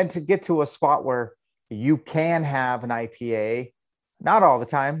it and to get to a spot where you can have an IPA, not all the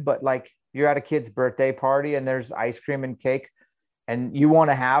time, but like you're at a kid's birthday party and there's ice cream and cake and you want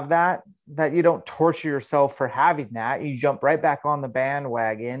to have that you don't torture yourself for having that. You jump right back on the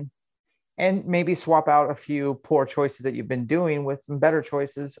bandwagon and maybe swap out a few poor choices that you've been doing with some better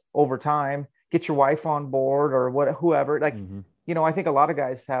choices over time. Get your wife on board or whoever. Like, I think a lot of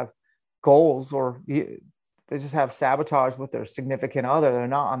guys have goals or they just have sabotage with their significant other. They're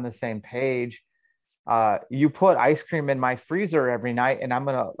not on the same page. You put ice cream in my freezer every night and I'm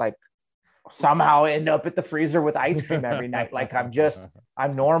going to like somehow end up at the freezer with ice cream every night. Like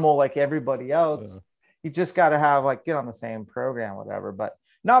I'm normal like everybody else. You just got to have like, get on the same program, whatever. But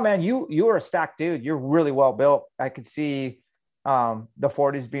no, man, you are a stacked dude. You're really well built. I could see the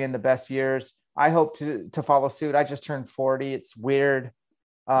 40s being the best years. I hope to follow suit. I just turned 40. It's weird.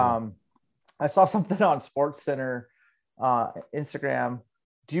 I saw something on Sports Center, Instagram.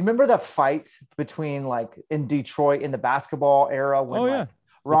 Do you remember that fight between like in Detroit in the basketball era when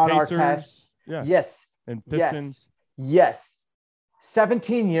Ron Artest? Yeah. Yes. And Pistons. Yes.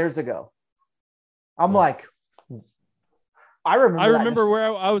 17 years ago. I'm like, I remember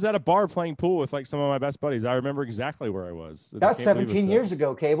where I was at a bar playing pool with like some of my best buddies. I remember exactly where I was. That's 17 years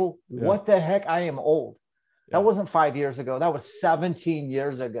ago, Cable. Yeah. What the heck? I am old. Yeah. That wasn't 5 years ago. That was 17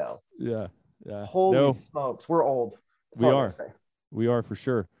 years ago. Yeah. Yeah. Holy smokes. We're old. We are. We are for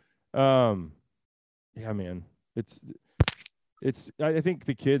sure. Yeah, man. I think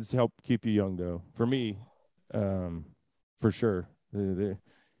the kids help keep you young though. For me, for sure.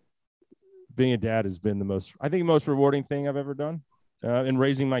 Being a dad has been the most rewarding thing I've ever done. And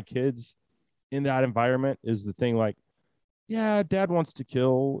raising my kids in that environment is the thing. Like, yeah, dad wants to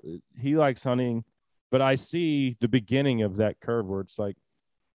kill. He likes hunting, but I see the beginning of that curve where it's like,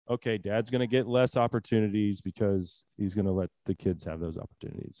 okay, dad's going to get less opportunities because he's going to let the kids have those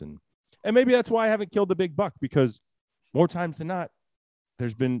opportunities. And maybe that's why I haven't killed a big buck, because more times than not,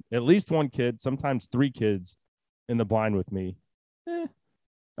 there's been at least one kid, sometimes 3 kids in the blind with me.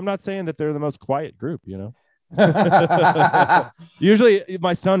 I'm not saying that they're the most quiet group, Usually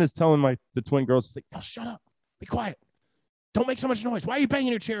my son is telling the twin girls, it's like, oh, shut up, be quiet. Don't make so much noise. Why are you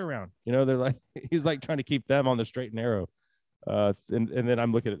banging your chair around? They're like, he's like trying to keep them on the straight and narrow. And then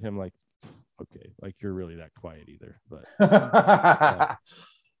I'm looking at him like, okay, like you're really that quiet either. But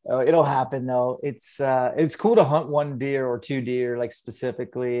it'll happen though. It's cool to hunt 1 deer or 2 deer, like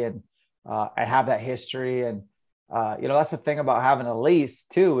specifically. And I have that history. And, that's the thing about having a lease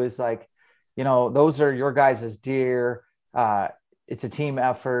too, is like, those are your guys' deer. It's a team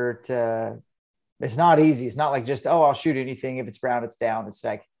effort. It's not easy. It's not like just, I'll shoot anything. If it's brown, it's down. It's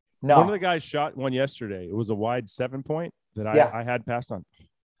like, no. One of the guys shot one yesterday. It was a wide 7-point that I had passed on.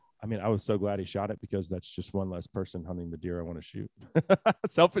 I mean, I was so glad he shot it, because that's just one less person hunting the deer I want to shoot.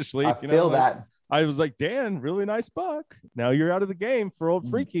 Selfishly, I feel that. I was like, Dan, really nice buck. Now you're out of the game for old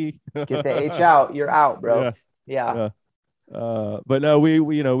Freaky. Get the H out. You're out, bro. Yeah. But no,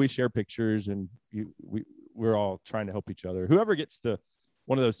 we share pictures, and we're all trying to help each other. Whoever gets to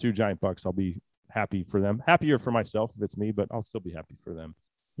one of those 2 giant bucks, I'll be happy for them. Happier for myself if it's me, but I'll still be happy for them.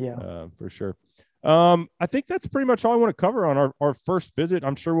 Yeah, for sure. I think that's pretty much all I want to cover on our first visit.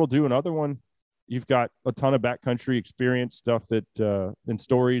 I'm sure we'll do another one. You've got a ton of backcountry experience stuff and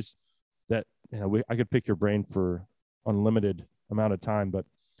stories that I could pick your brain for unlimited amount of time, but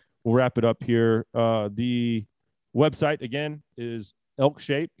we'll wrap it up here. The website again is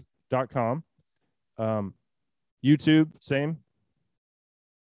elkshape.com. YouTube, same.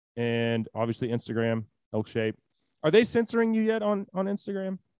 And obviously Instagram, Elkshape. Are they censoring you yet on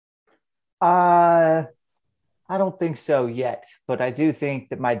Instagram? I don't think so yet, but I do think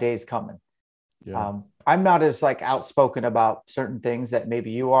that my day's coming. Yeah. I'm not as like outspoken about certain things that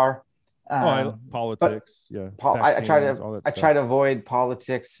maybe you are. Politics. Yeah. I try to avoid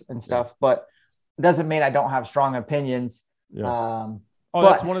politics and stuff, but it doesn't mean I don't have strong opinions. Yeah.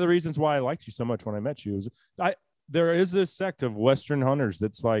 That's one of the reasons why I liked you so much when I met you. There is this sect of Western hunters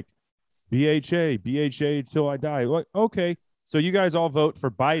that's like BHA till I die. Like, okay, so you guys all vote for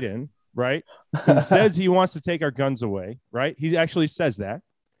Biden, right? Who says he wants to take our guns away, right? He actually says that.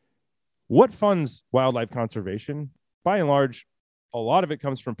 What funds wildlife conservation? By and large, a lot of it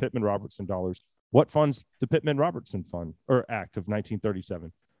comes from Pittman-Robertson dollars. What funds the Pittman-Robertson Fund or Act of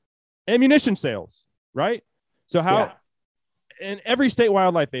 1937? Ammunition sales, right? So how, and every state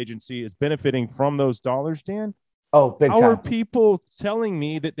wildlife agency is benefiting from those dollars, Dan. Oh, big time. How are people telling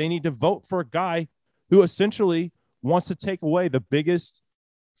me that they need to vote for a guy who essentially wants to take away the biggest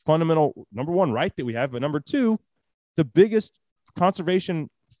fundamental, number one, right that we have, but number two, the biggest conservation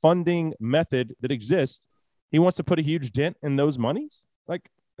funding method that exists? He wants to put a huge dent in those monies. Like,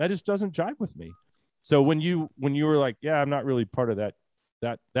 that just doesn't jive with me. So when you were like, yeah, I'm not really part of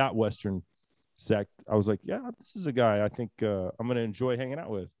that Western sect, I was like, yeah, this is a guy I think I'm going to enjoy hanging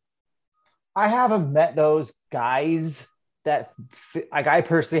out with. I haven't met those guys that like I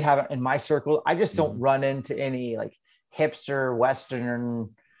personally haven't in my circle. I just don't run into any like hipster Western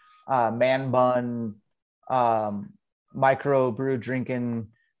man bun, micro brew drinking,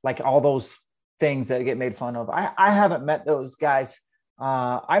 like all those things that get made fun of. I haven't met those guys.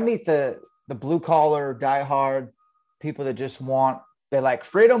 I meet the blue collar, diehard people that just they like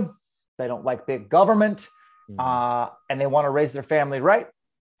freedom. They don't like big government, and they want to raise their family right.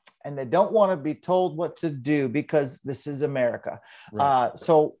 And they don't want to be told what to do because this is America. Right.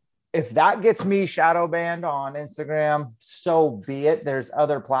 So if that gets me shadow banned on Instagram, so be it. There's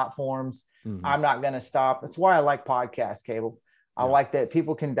other platforms. I'm not going to stop. That's why I like podcast, Cable. I like that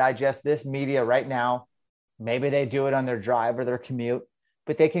people can digest this media right now. Maybe they do it on their drive or their commute,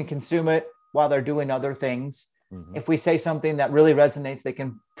 but they can consume it while they're doing other things. If we say something that really resonates, they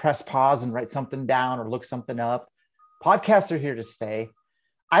can press pause and write something down or look something up. Podcasts are here to stay.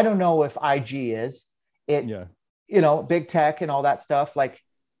 I don't know if IG is it, big tech and all that stuff. Like,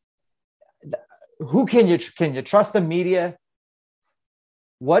 who can you trust the media?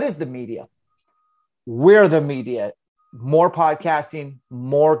 What is the media? We're the media. More podcasting,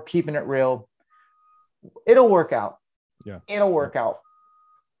 more keeping it real. It'll work out. Yeah. It'll work out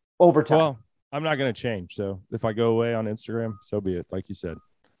over time. Well, I'm not going to change. So if I go away on Instagram, so be it. Like you said,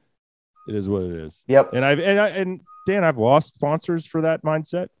 it is what it is. Yep. And Dan, I've lost sponsors for that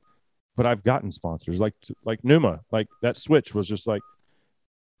mindset, but I've gotten sponsors like Numa. Like that switch was just like,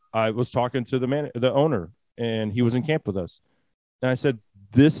 I was talking to the owner, and he was in camp with us. And I said,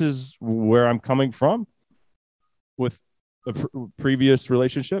 this is where I'm coming from with the previous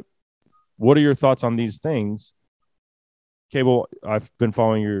relationship. What are your thoughts on these things? Cable, I've been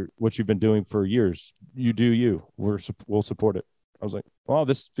following what you've been doing for years. You do you. We'll support it. I was like, well,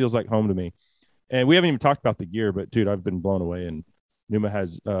 this feels like home to me. And we haven't even talked about the gear, but dude, I've been blown away. And Numa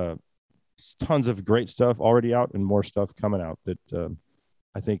has tons of great stuff already out and more stuff coming out that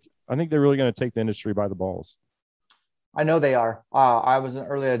I think they're really going to take the industry by the balls. I know they are. I was an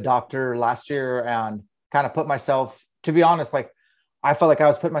early adopter last year and kind of put myself, to be honest, like I felt like I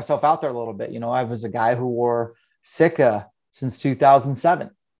was putting myself out there a little bit. You know, I was a guy who wore Sitka since 2007,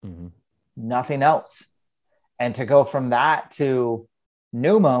 nothing else. And to go from that to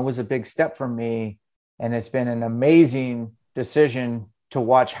Numa was a big step for me. And it's been an amazing decision to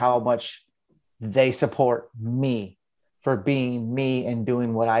watch how much they support me for being me and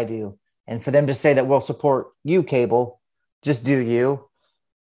doing what I do. And for them to say that we'll support you, Cable, just do you.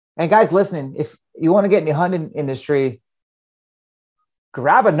 And guys listening, if you want to get in the hunting industry,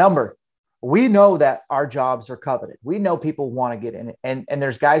 grab a number. We know that our jobs are coveted. We know people want to get in it. And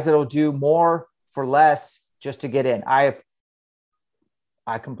there's guys that will do more for less just to get in. I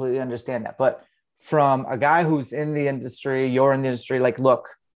completely understand that. But from a guy who's in the industry, you're in the industry, like, look,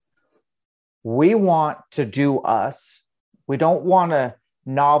 we want to do us. We don't want a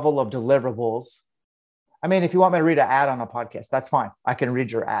novel of deliverables. I mean, if you want me to read an ad on a podcast, that's fine. I can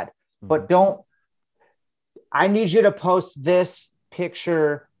read your ad. But I need you to post this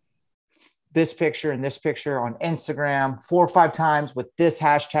picture, and this picture on Instagram 4 or 5 times with this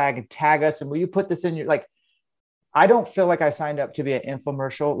hashtag and tag us. And will you put this in your, like, I don't feel like I signed up to be an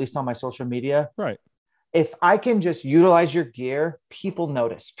infomercial, at least on my social media. Right. If I can just utilize your gear, people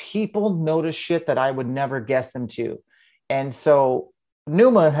notice. People notice shit that I would never guess them to. And so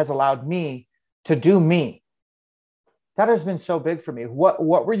Numa has allowed me to do me. That has been so big for me. What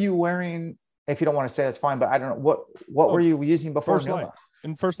were you wearing? If you don't want to say, that's fine, but I don't know. What were you using before First Numa? Light.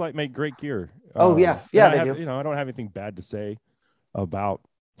 And First Light made great gear. Yeah, they do. You know, I don't have anything bad to say about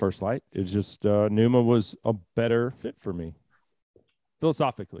First Light. It's just Numa was a better fit for me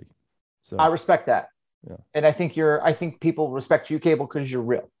philosophically. So I respect that. Yeah. And I think people respect you, Cable, because you're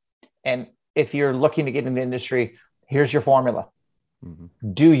real. And if you're looking to get in the industry, here's your formula.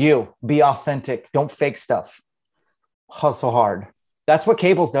 Mm-hmm. Do you. Be authentic. Don't fake stuff. Hustle hard. That's what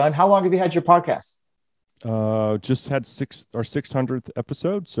Cable's done. How long have you had your podcast? Just had our 600th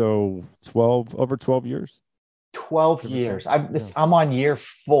episode, so over 12 years. 12 years. I'm on year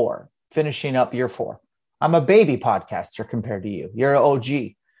 4, finishing up year 4. I'm a baby podcaster compared to you. You're an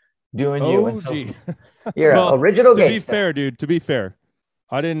OG doing you. And so you're an original gangster. To be fair, dude, to be fair,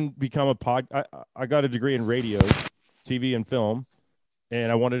 I didn't become I got a degree in radio, TV and film,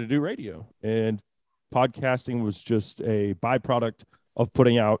 and I wanted to do radio. And podcasting was just a byproduct of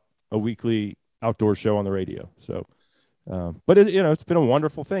putting out a weekly outdoor show on the radio. So, but it's been a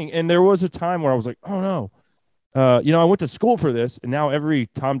wonderful thing. And there was a time where I was like, oh no, I went to school for this, and now every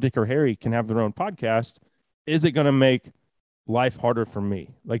Tom, Dick, or Harry can have their own podcast. Is it going to make life harder for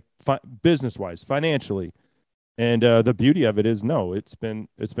me, like business-wise, financially? And the beauty of it is, no, it's been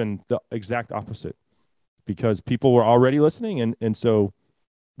the exact opposite, because people were already listening, and so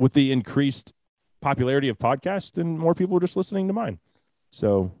with the increased popularity of podcasts, then more people are just listening to mine.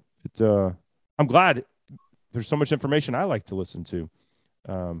 So I'm glad there's so much information I like to listen to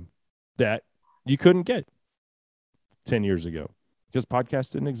that you couldn't get 10 years ago because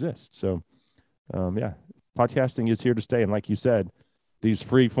podcasts didn't exist. So, podcasting is here to stay. And like you said, these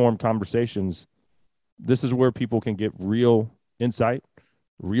free-form conversations, this is where people can get real insight,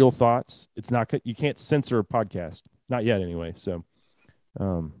 real thoughts. You can't censor a podcast. Not yet anyway. So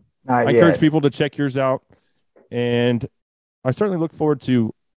I encourage people to check yours out. And I certainly look forward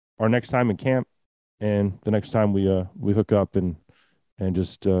to our next time in camp and the next time we hook up and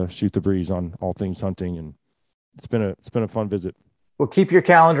just shoot the breeze on all things hunting. And it's been a fun visit. Well, keep your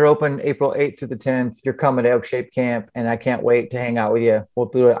calendar open April 8th through the 10th. You're coming to Elk Shape Camp, and I can't wait to hang out with you. We'll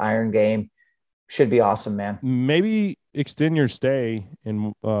do an iron game. Should be awesome, man. Maybe extend your stay,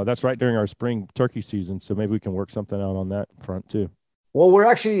 and that's right during our spring turkey season, so maybe we can work something out on that front too. Well, we're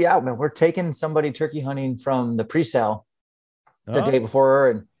actually out, man. We're taking somebody turkey hunting from the pre-sale the day before,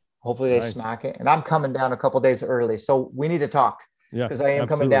 and hopefully they smack it. And I'm coming down a couple days early, so we need to talk. Yeah, because I am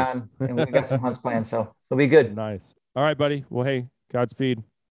coming down, and we got some hunts planned, so it'll be good. Nice. All right, buddy. Well, hey, Godspeed.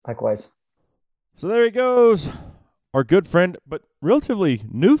 Likewise. So there he goes, our good friend, but relatively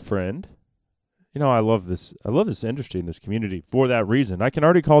new friend. You know, I love this industry and this community for that reason. I can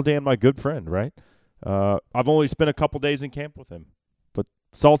already call Dan my good friend, right? I've only spent a couple days in camp with him, but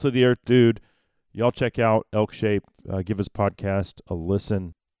salt of the earth dude. Y'all check out Elk Shape. Give his podcast a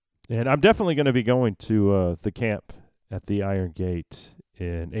listen. And I'm definitely going to be going to the camp at the Iron Gate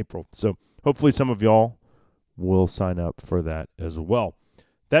in April. So hopefully some of y'all will sign up for that as well.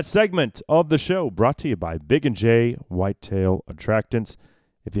 That segment of the show brought to you by Big & J Whitetail Attractants.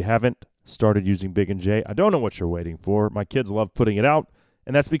 If you haven't started using Big & J, I don't know what you're waiting for. My kids love putting it out,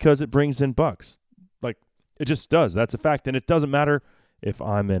 and that's because it brings in bucks. Like, it just does. That's a fact. And it doesn't matter if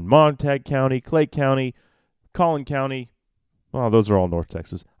I'm in Montague County, Clay County, Collin County. Well, those are all North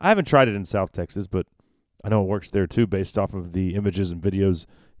Texas. I haven't tried it in South Texas, but I know it works there too based off of the images and videos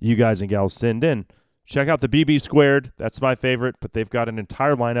you guys and gals send in. Check out the BB Squared. That's my favorite, but they've got an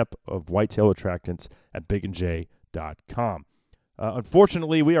entire lineup of whitetail attractants at bigandj.com.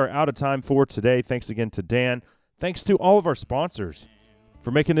 Unfortunately, we are out of time for today. Thanks again to Dan. Thanks to all of our sponsors for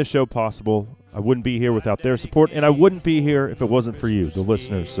making this show possible. I wouldn't be here without their support, and I wouldn't be here if it wasn't for you, the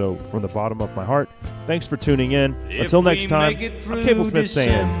listeners. So from the bottom of my heart, thanks for tuning in. Until next time, I'm Cable Smith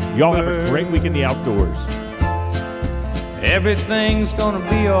saying, y'all have a great week in the outdoors. Everything's gonna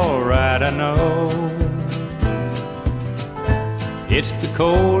be alright, I know. It's the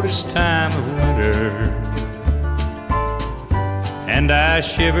coldest time of winter, and I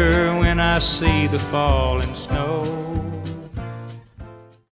shiver when I see the falling snow.